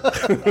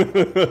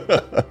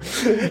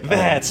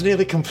 That's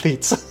nearly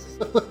complete.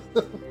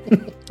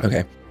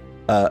 Okay.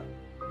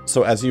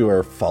 So as you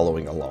are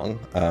following along,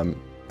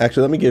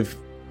 actually, let me give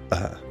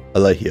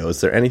Alehio,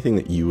 is there anything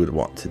that you would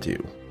want to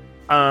do?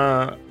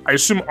 I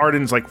assume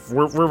Arden's like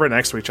we're right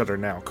next to each other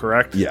now,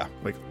 correct? Yeah.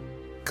 Like,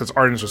 because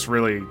Arden's just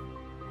really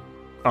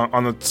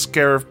on the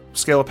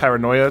scale of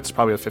paranoia, it's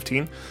probably a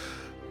 15.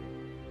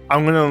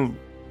 I'm gonna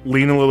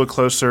lean a little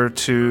closer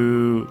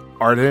to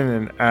Arden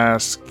and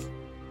ask,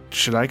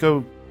 should I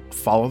go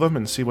follow them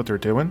and see what they're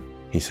doing?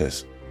 He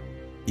says,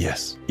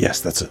 yes,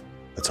 that's a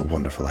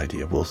wonderful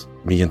idea.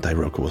 Me and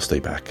Dairoku will stay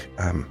back.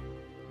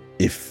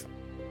 If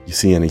you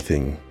see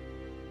anything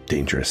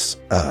dangerous,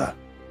 I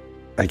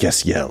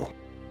guess yell.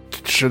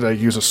 Should I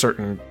use a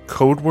certain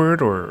code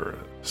word or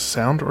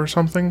sound or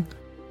something?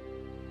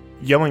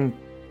 Yelling,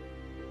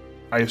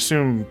 I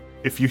assume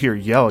if you hear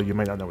yell, you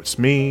might not know it's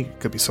me. It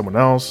could be someone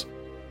else.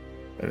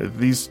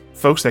 These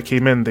folks that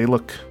came in, they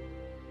look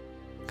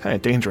kind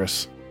of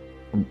dangerous.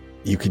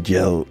 You could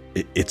yell,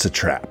 it's a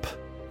trap.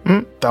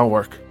 That'll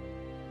work.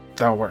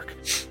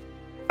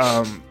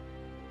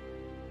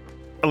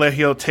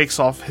 Alehio takes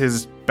off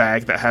his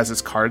bag that has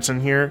his cards in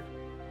here,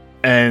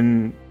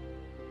 and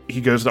he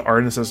goes to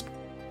Arden and says,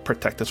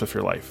 protect us with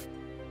your life.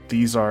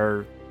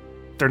 They're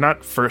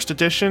not first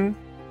edition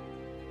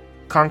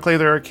Conclave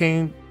the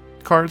Arcane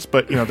cards,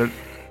 but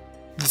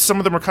some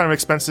of them are kind of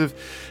expensive,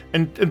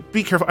 and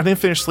be careful. I didn't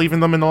finish sleeving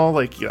them and all.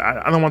 Like,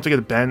 I don't want to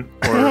get bent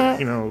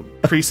or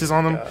creases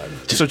on them.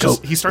 He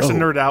starts to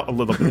nerd out a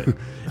little bit.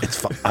 It's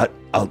fine.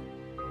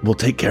 We'll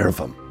take care of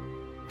them.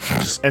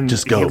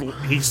 Just go.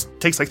 He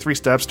takes like 3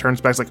 steps,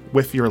 turns back, like,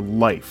 with your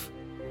life,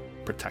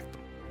 protect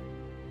them.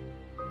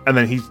 And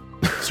then he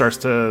starts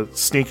to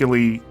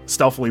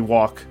stealthily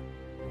walk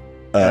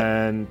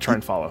and try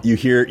and follow. You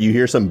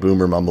hear some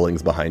boomer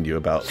mumblings behind you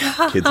about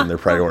kids and their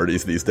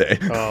priorities these days.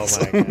 Oh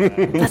my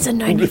god! That's a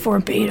 94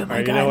 beta. My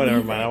Alright, you know what?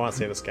 Never mind. I don't want to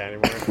say this guy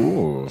anymore.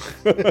 ooh.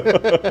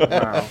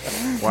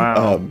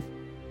 Wow.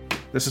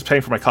 This is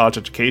paying for my college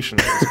education.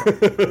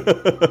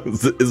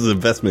 This is an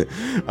investment.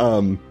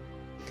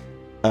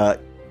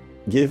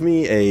 Give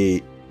me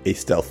a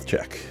stealth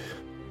check.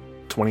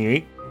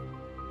 28.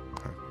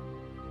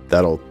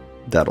 That'll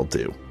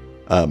do.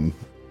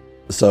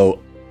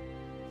 So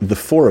the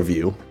 4 of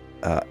you,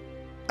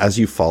 as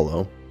you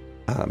follow,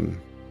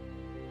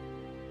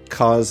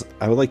 Kaz,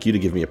 I would like you to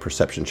give me a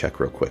perception check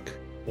real quick.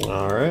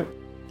 All right.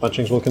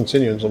 Punchings will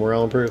continue until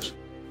morale improves.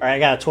 All right, I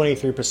got a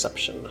 23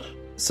 perception.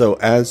 So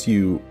as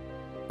you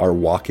are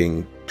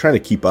walking, trying to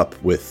keep up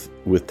with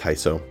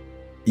Taiso,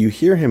 you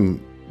hear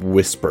him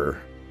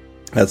whisper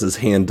as his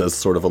hand does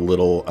sort of a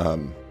little,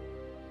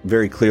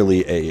 very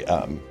clearly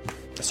a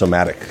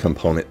somatic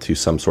component to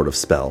some sort of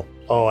spell.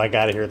 Oh, I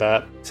gotta hear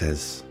that. It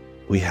says,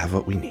 we have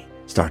what we need.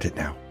 Start it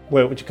now.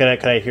 Wait, can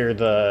I hear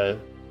the...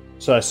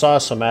 So I saw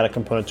a somatic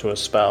component to a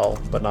spell,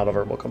 but not a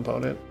verbal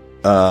component.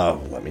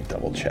 Let me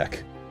double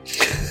check.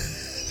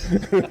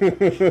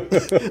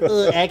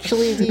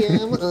 Actually,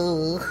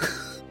 DM,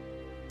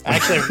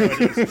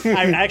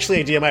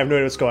 Actually, DM, I have no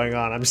idea what's going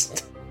on. I'm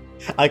just...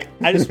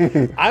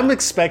 I'm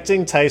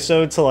expecting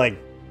Taiso to, like,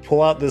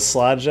 pull out this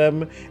slot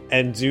gem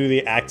and do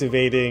the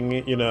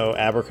activating,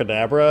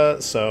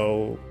 abracadabra,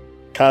 so...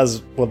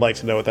 Kaz would like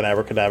to know what that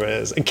abracadabra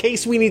is, in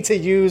case we need to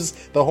use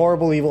the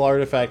horrible evil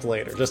artifact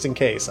later. Just in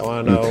case, I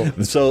want to know.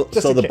 So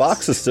the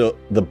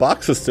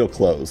box is still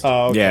closed.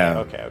 Oh, okay, yeah.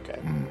 Okay.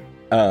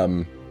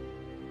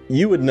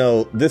 You would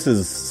know this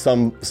is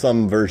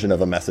some version of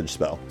a message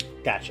spell.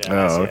 Gotcha.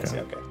 Oh, I see.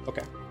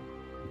 Okay.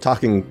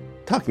 Talking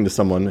to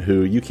someone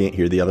who you can't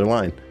hear the other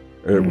line,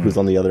 or who's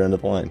on the other end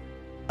of the line.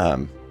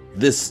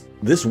 This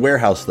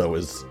warehouse though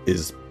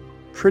is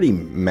pretty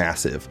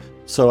massive.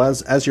 So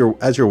as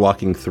you're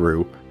walking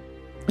through,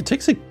 it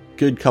takes a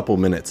good couple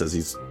minutes as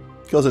he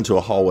goes into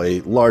a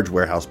hallway, large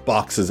warehouse,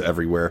 boxes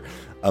everywhere.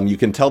 You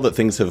can tell that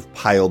things have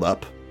piled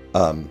up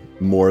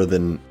more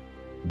than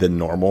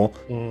normal.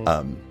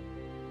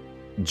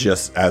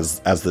 Just as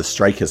the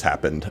strike has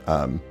happened,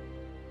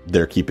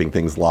 they're keeping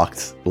things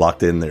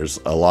locked in. There's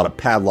a lot of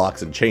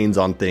padlocks and chains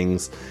on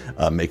things,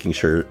 making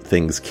sure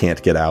things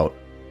can't get out.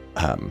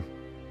 And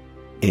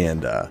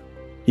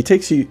he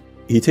takes you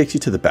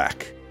to the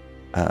back.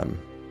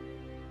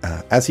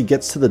 As he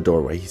gets to the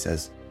doorway, he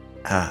says,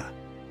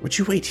 would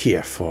you wait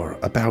here for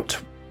about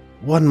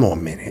 1 more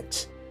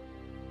minute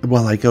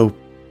while I go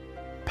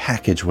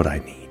package what I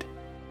need?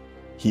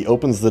 He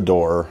opens the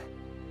door.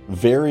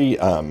 Very,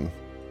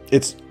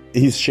 it's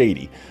he's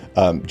shady.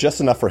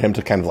 Just enough for him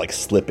to kind of like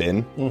slip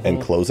in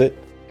and close it.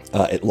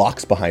 It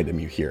locks behind him,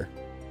 you hear.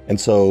 And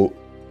so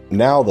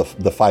now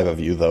the five of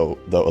you, though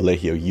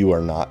Alejio, you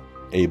are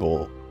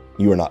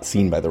not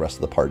seen by the rest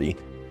of the party,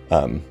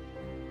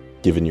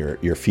 given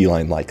your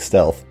feline-like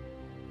stealth.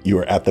 You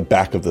are at the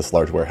back of this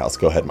large warehouse.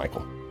 Go ahead,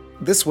 Michael.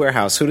 This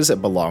warehouse, who does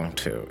it belong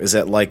to? Is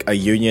it like a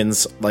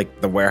union's,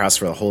 like the warehouse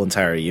for the whole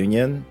entire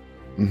union?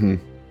 Mm-hmm.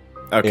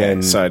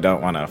 Okay, so I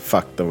don't want to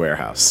fuck the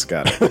warehouse.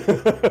 Got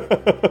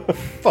it.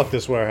 Fuck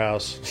this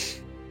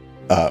warehouse.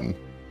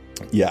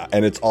 Yeah,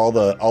 and it's all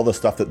the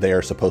stuff that they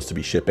are supposed to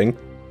be shipping.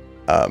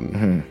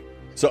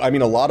 So I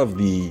mean, a lot of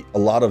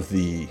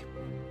the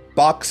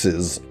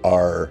boxes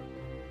are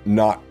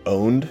not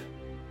owned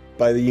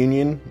by the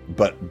union,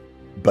 but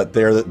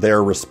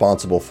they're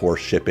responsible for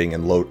shipping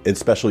and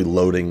especially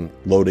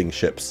loading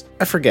ships.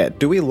 I forget.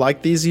 Do we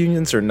like these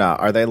unions or not?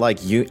 Are they like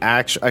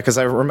actually? Because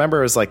I remember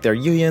it was like they're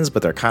unions,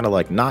 but they're kind of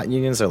like not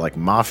unions. They're like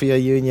mafia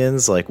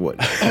unions. Like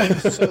what?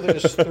 So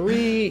there's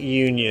 3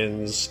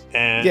 unions,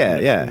 and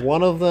yeah.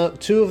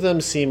 Two of them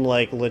seem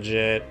like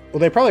legit. Well,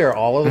 they probably are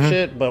all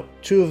legit, but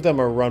 2 of them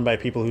are run by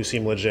people who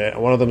seem legit,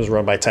 and one of them is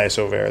run by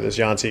Taisover, this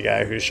Yanti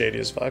guy who's shady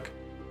as fuck.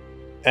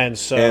 And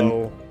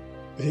so.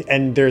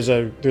 And there's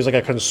like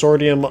a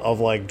consortium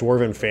of like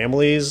dwarven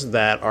families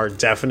that are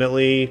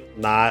definitely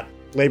not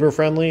labor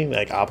friendly,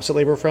 like opposite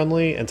labor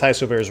friendly, and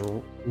Taisover is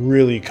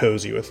really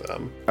cozy with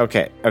them.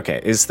 Okay.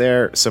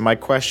 So my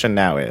question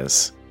now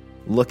is,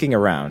 looking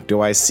around,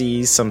 do I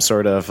see some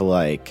sort of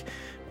like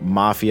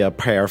mafia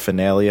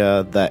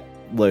paraphernalia that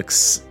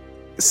looks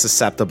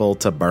susceptible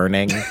to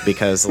burning?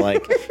 Because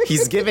like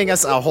he's giving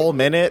us a whole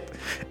minute,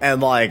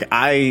 and like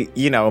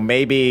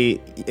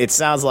maybe it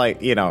sounds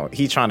like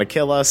he's trying to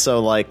kill us, so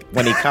like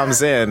when he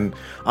comes in,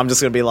 I'm just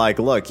gonna be like,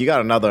 look, you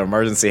got another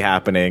emergency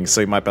happening,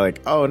 so he might be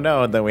like, oh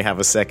no, and then we have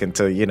a second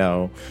to I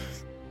don't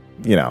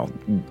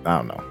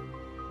know,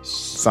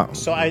 something.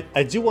 So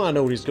I do want to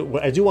know what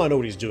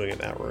he's doing in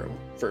that room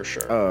for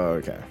sure. Oh,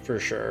 okay, for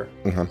sure.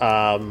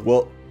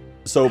 Well,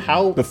 so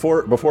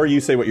before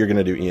you say what you're going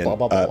to do, Ian,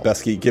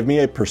 Besky, give me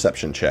a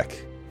perception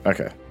check.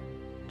 Okay.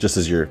 Just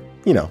as you're,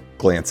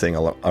 glancing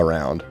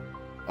around.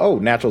 Oh,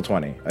 natural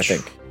 20, I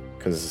think.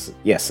 Because,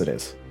 yes, it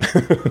is.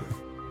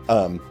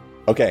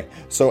 Okay.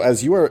 So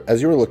as you are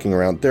looking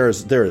around, there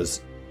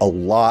is a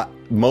lot.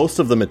 Most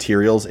of the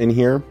materials in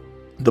here,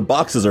 the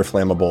boxes are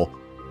flammable.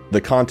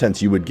 The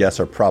contents, you would guess,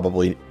 are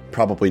probably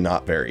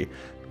not very.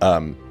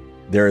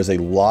 There is a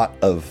lot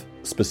of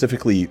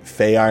specifically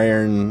fey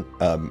iron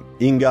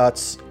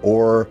ingots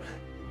or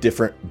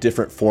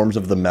different forms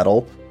of the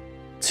metal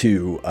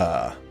to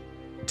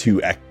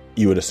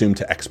you would assume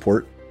to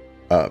export,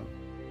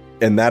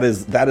 and that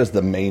is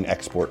the main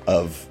export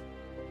of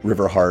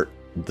Riverheart,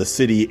 the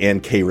city,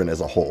 and Kairin as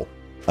a whole.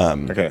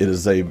 Okay. It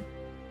is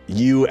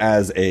you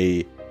as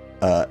a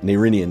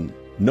Nairinian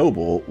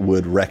noble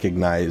would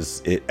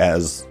recognize it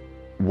as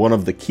one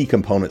of the key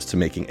components to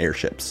making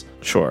airships.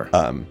 Sure.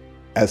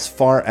 As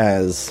far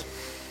as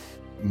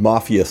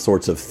mafia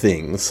sorts of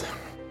things,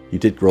 you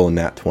did roll a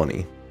nat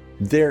 20.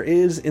 There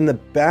is in the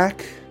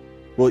back,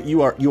 well,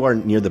 you are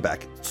near the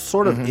back,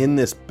 sort of in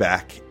this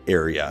back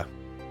area.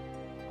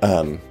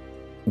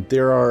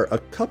 There are a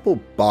couple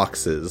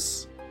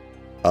boxes,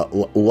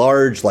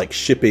 large like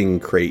shipping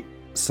crate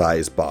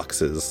size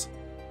boxes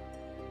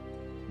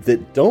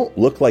that don't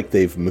look like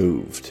they've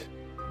moved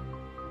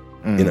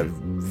in a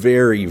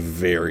very,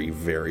 very,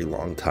 very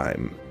long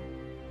time.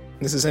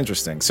 This is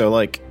interesting. So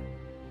like,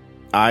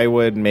 I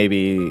would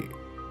maybe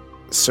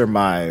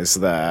surmise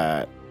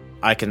that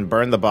I can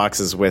burn the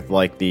boxes with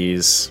like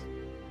these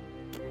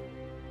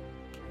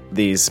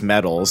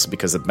metals,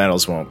 because the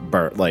metals won't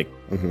burn, like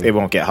it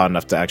won't get hot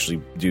enough to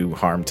actually do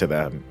harm to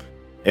them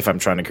if I'm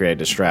trying to create a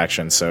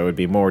distraction. So it would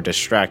be more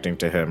distracting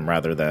to him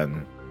rather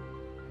than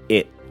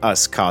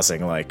us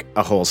causing like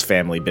a whole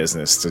family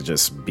business to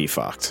just be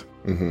fucked.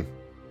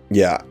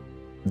 Yeah.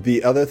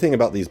 The other thing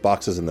about these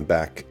boxes in the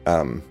back,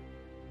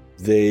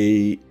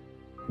 they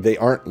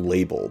aren't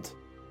labeled,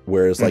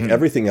 whereas like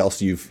everything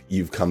else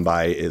you've come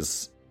by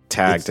is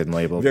tagged and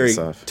labeled, very and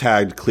stuff.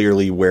 Tagged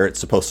clearly where it's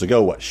supposed to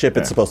go, what ship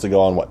it's supposed to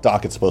go on, what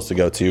dock it's supposed to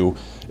go to,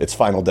 its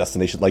final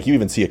destination. Like you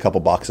even see a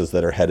couple boxes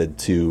that are headed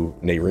to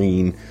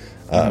Nairine,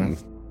 and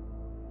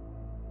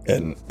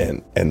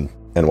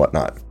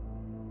whatnot.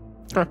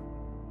 Huh.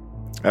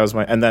 That was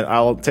and then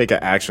I'll take an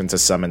action to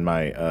summon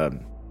my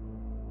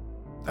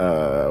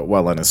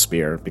Wellena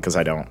spear, because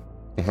I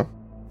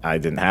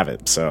didn't have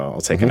it, so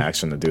I'll take an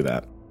action to do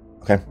that.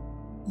 Okay.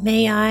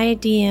 May I,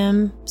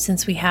 DM,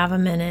 since we have a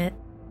minute,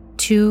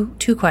 two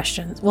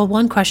questions. Well,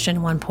 one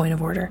question, one point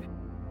of order.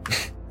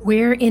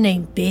 We're in a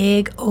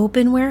big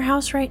open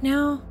warehouse right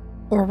now,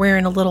 or we're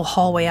in a little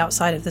hallway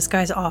outside of this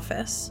guy's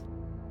office?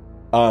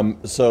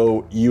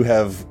 So you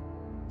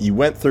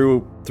went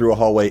through a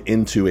hallway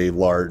into a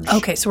large.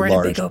 Okay, so we're in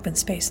a big open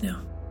space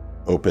now.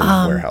 Open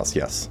warehouse,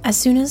 yes. As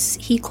soon as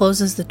he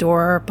closes the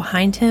door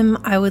behind him,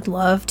 I would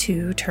love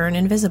to turn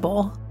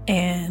invisible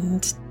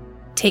and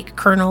take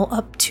Colonel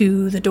up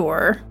to the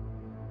door.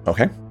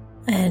 Okay.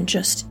 And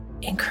just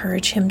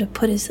encourage him to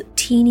put his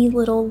teeny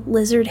little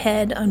lizard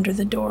head under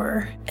the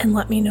door and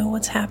let me know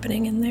what's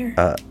happening in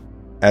there.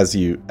 As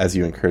you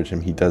encourage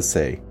him, he does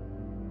say,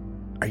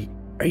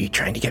 "Are you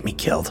trying to get me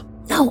killed?"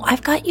 No,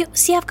 I've got you.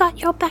 See, I've got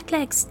your back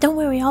legs. Don't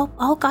worry,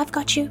 I've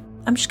got you.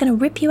 I'm just gonna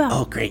rip you out.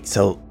 Oh, great.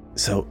 So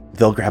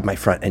they'll grab my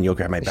front and you'll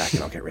grab my back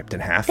and I'll get ripped in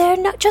half? They're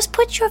not. Just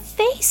put your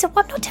face. I'm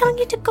not telling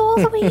you to go all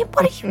the way in.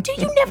 What do?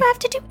 You never have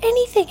to do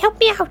anything. Help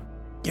me out.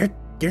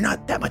 You're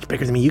not that much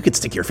bigger than me. You could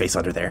stick your face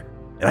under there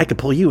and I could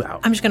pull you out.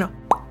 I'm just gonna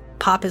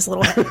pop his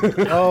little head.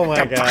 Oh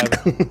my god.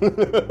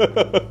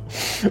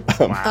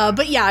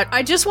 But yeah,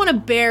 I just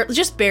want to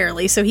just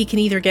barely, so he can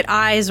either get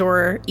eyes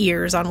or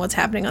ears on what's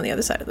happening on the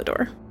other side of the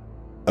door.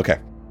 Okay.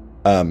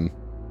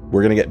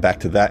 We're gonna get back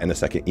to that in a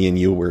second. Ian,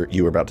 you were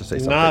about to say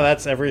something. Nah,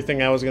 that's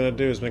everything I was gonna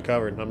do has been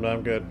covered.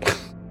 I'm good.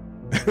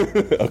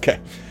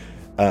 Okay.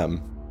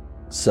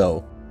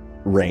 So,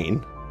 Rain,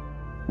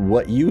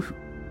 what you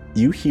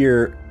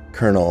hear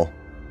Colonel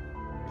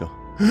go,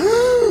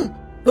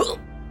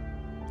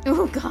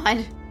 Oh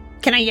God.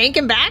 Can I yank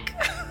him back?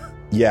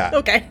 yeah.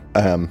 Okay.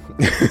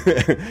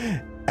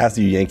 As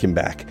you yank him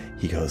back,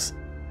 he goes,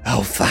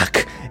 "Oh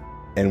fuck!"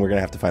 And we're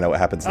gonna have to find out what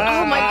happens next.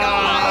 Oh my god!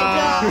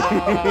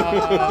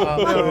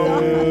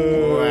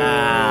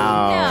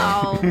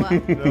 Wow.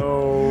 No.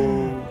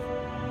 No.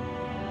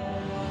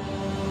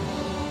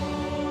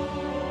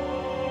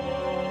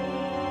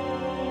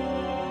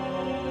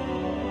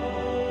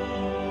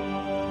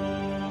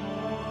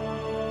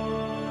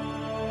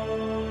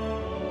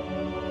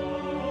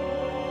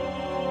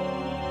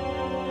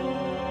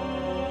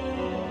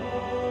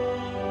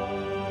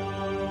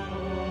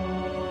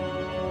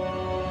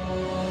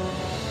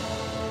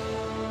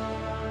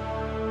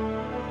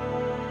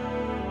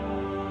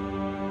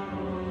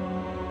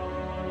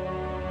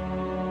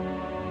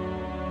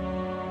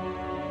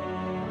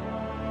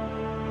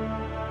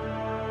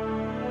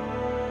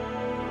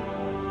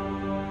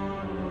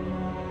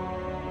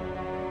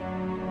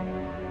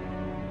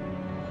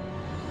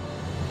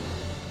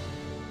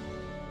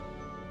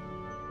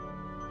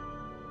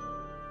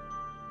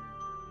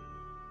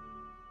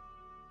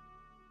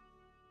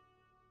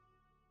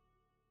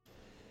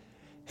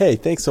 Hey,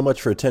 thanks so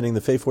much for attending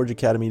the Faeforge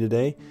Academy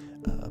today.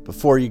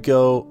 Before you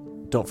go,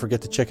 don't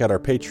forget to check out our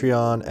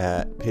Patreon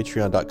at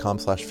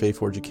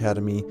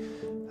patreon.com/FaeforgeAcademy.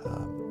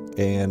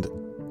 And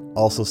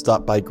also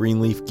stop by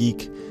Greenleaf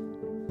Geek,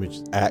 which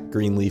is at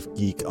Greenleaf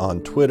Geek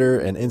on Twitter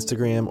and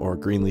Instagram, or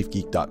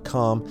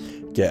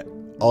greenleafgeek.com. Get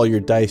all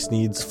your dice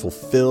needs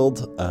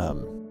fulfilled.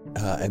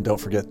 And don't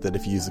forget that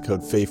if you use the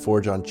code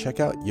Faeforge on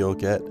checkout, you'll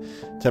get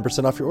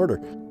 10% off your order.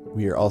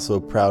 We are also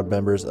proud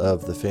members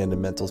of the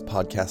Fundamentals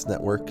Podcast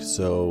Network,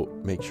 so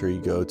make sure you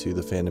go to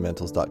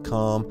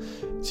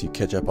thefundamentals.com to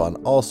catch up on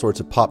all sorts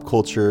of pop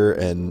culture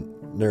and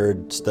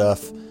nerd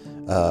stuff.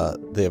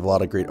 They have a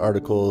lot of great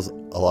articles,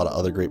 a lot of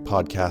other great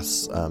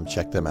podcasts.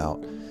 Check them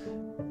out.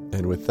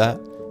 And with that,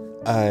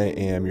 I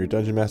am your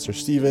Dungeon Master,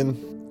 Steven.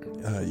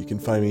 You can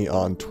find me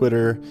on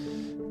Twitter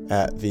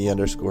at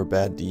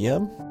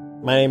 @the_baddDM.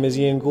 My name is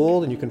Ian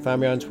Gould, and you can find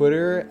me on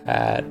Twitter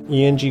at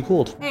Ian G.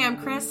 Gould. Hey, I'm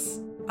Chris.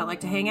 I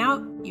like to hang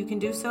out. You can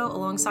do so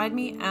alongside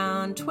me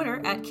on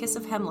Twitter at Kiss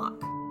of Hemlock.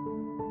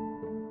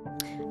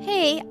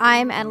 Hey,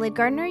 I'm Adelaide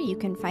Gardner. You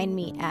can find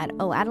me at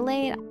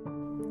OAdelaide.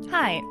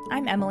 Hi,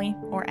 I'm Emily,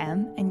 or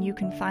Em, and you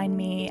can find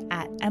me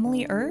at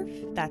Emily Irv,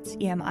 that's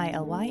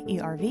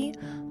EMILYERV,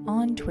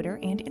 on Twitter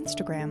and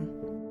Instagram.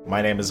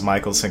 My name is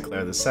Michael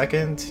Sinclair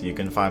II. You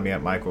can find me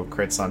at Michael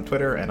Kritz on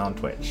Twitter and on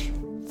Twitch.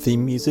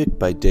 Theme music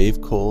by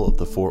Dave Cole of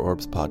the Four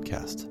Orbs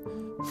podcast.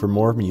 For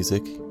more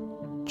music,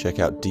 check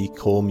out D.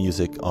 Cole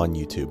Music on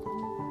YouTube.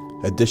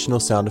 Additional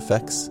sound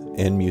effects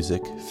and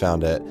music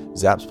found at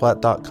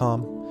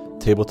zapsplat.com,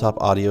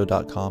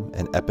 tabletopaudio.com,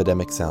 and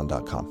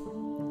epidemicsound.com.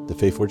 The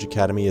Faeforge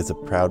Academy is a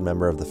proud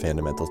member of the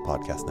Fundamentals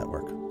Podcast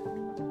Network.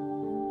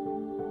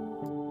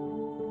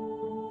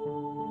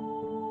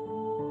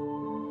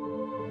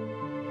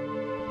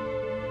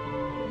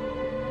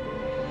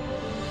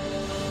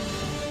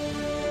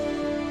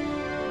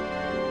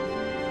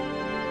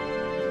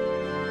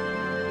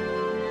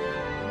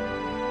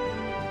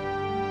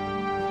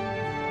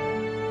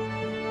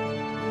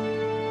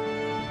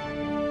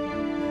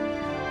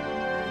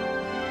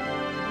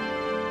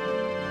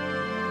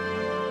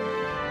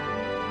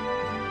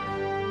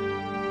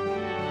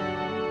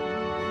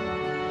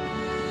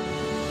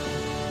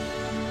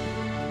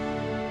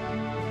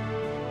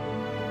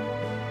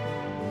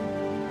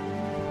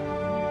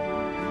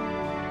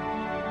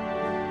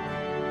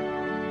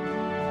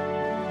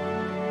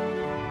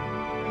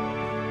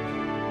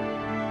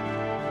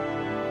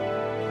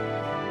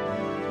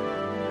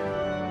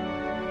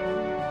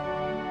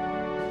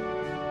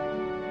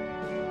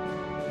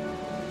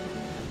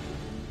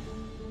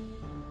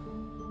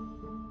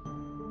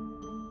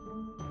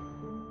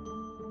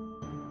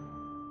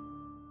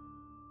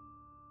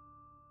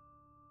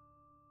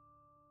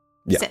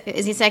 Yeah.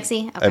 Is he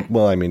sexy? Okay.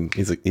 Well, I mean,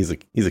 he's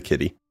a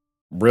kitty.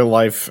 Real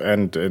life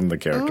and in the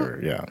character,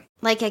 yeah.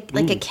 Like a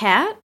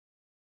cat?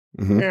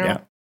 Mm-hmm. Yeah.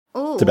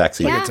 Ooh.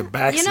 Tabaxi. Yeah, Like a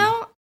tabaxi. you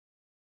know,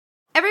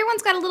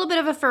 Everyone's got a little bit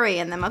of a furry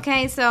in them,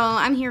 okay? So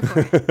I'm here for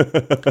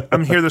it.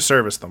 I'm here to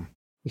service them.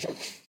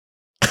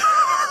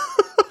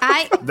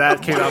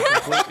 That came out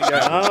completely.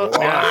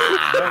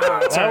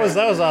 That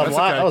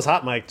was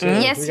hot mic too.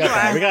 Yes, we got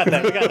that.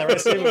 We got that.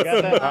 Right, Steve? We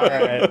got that.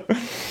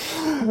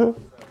 All right.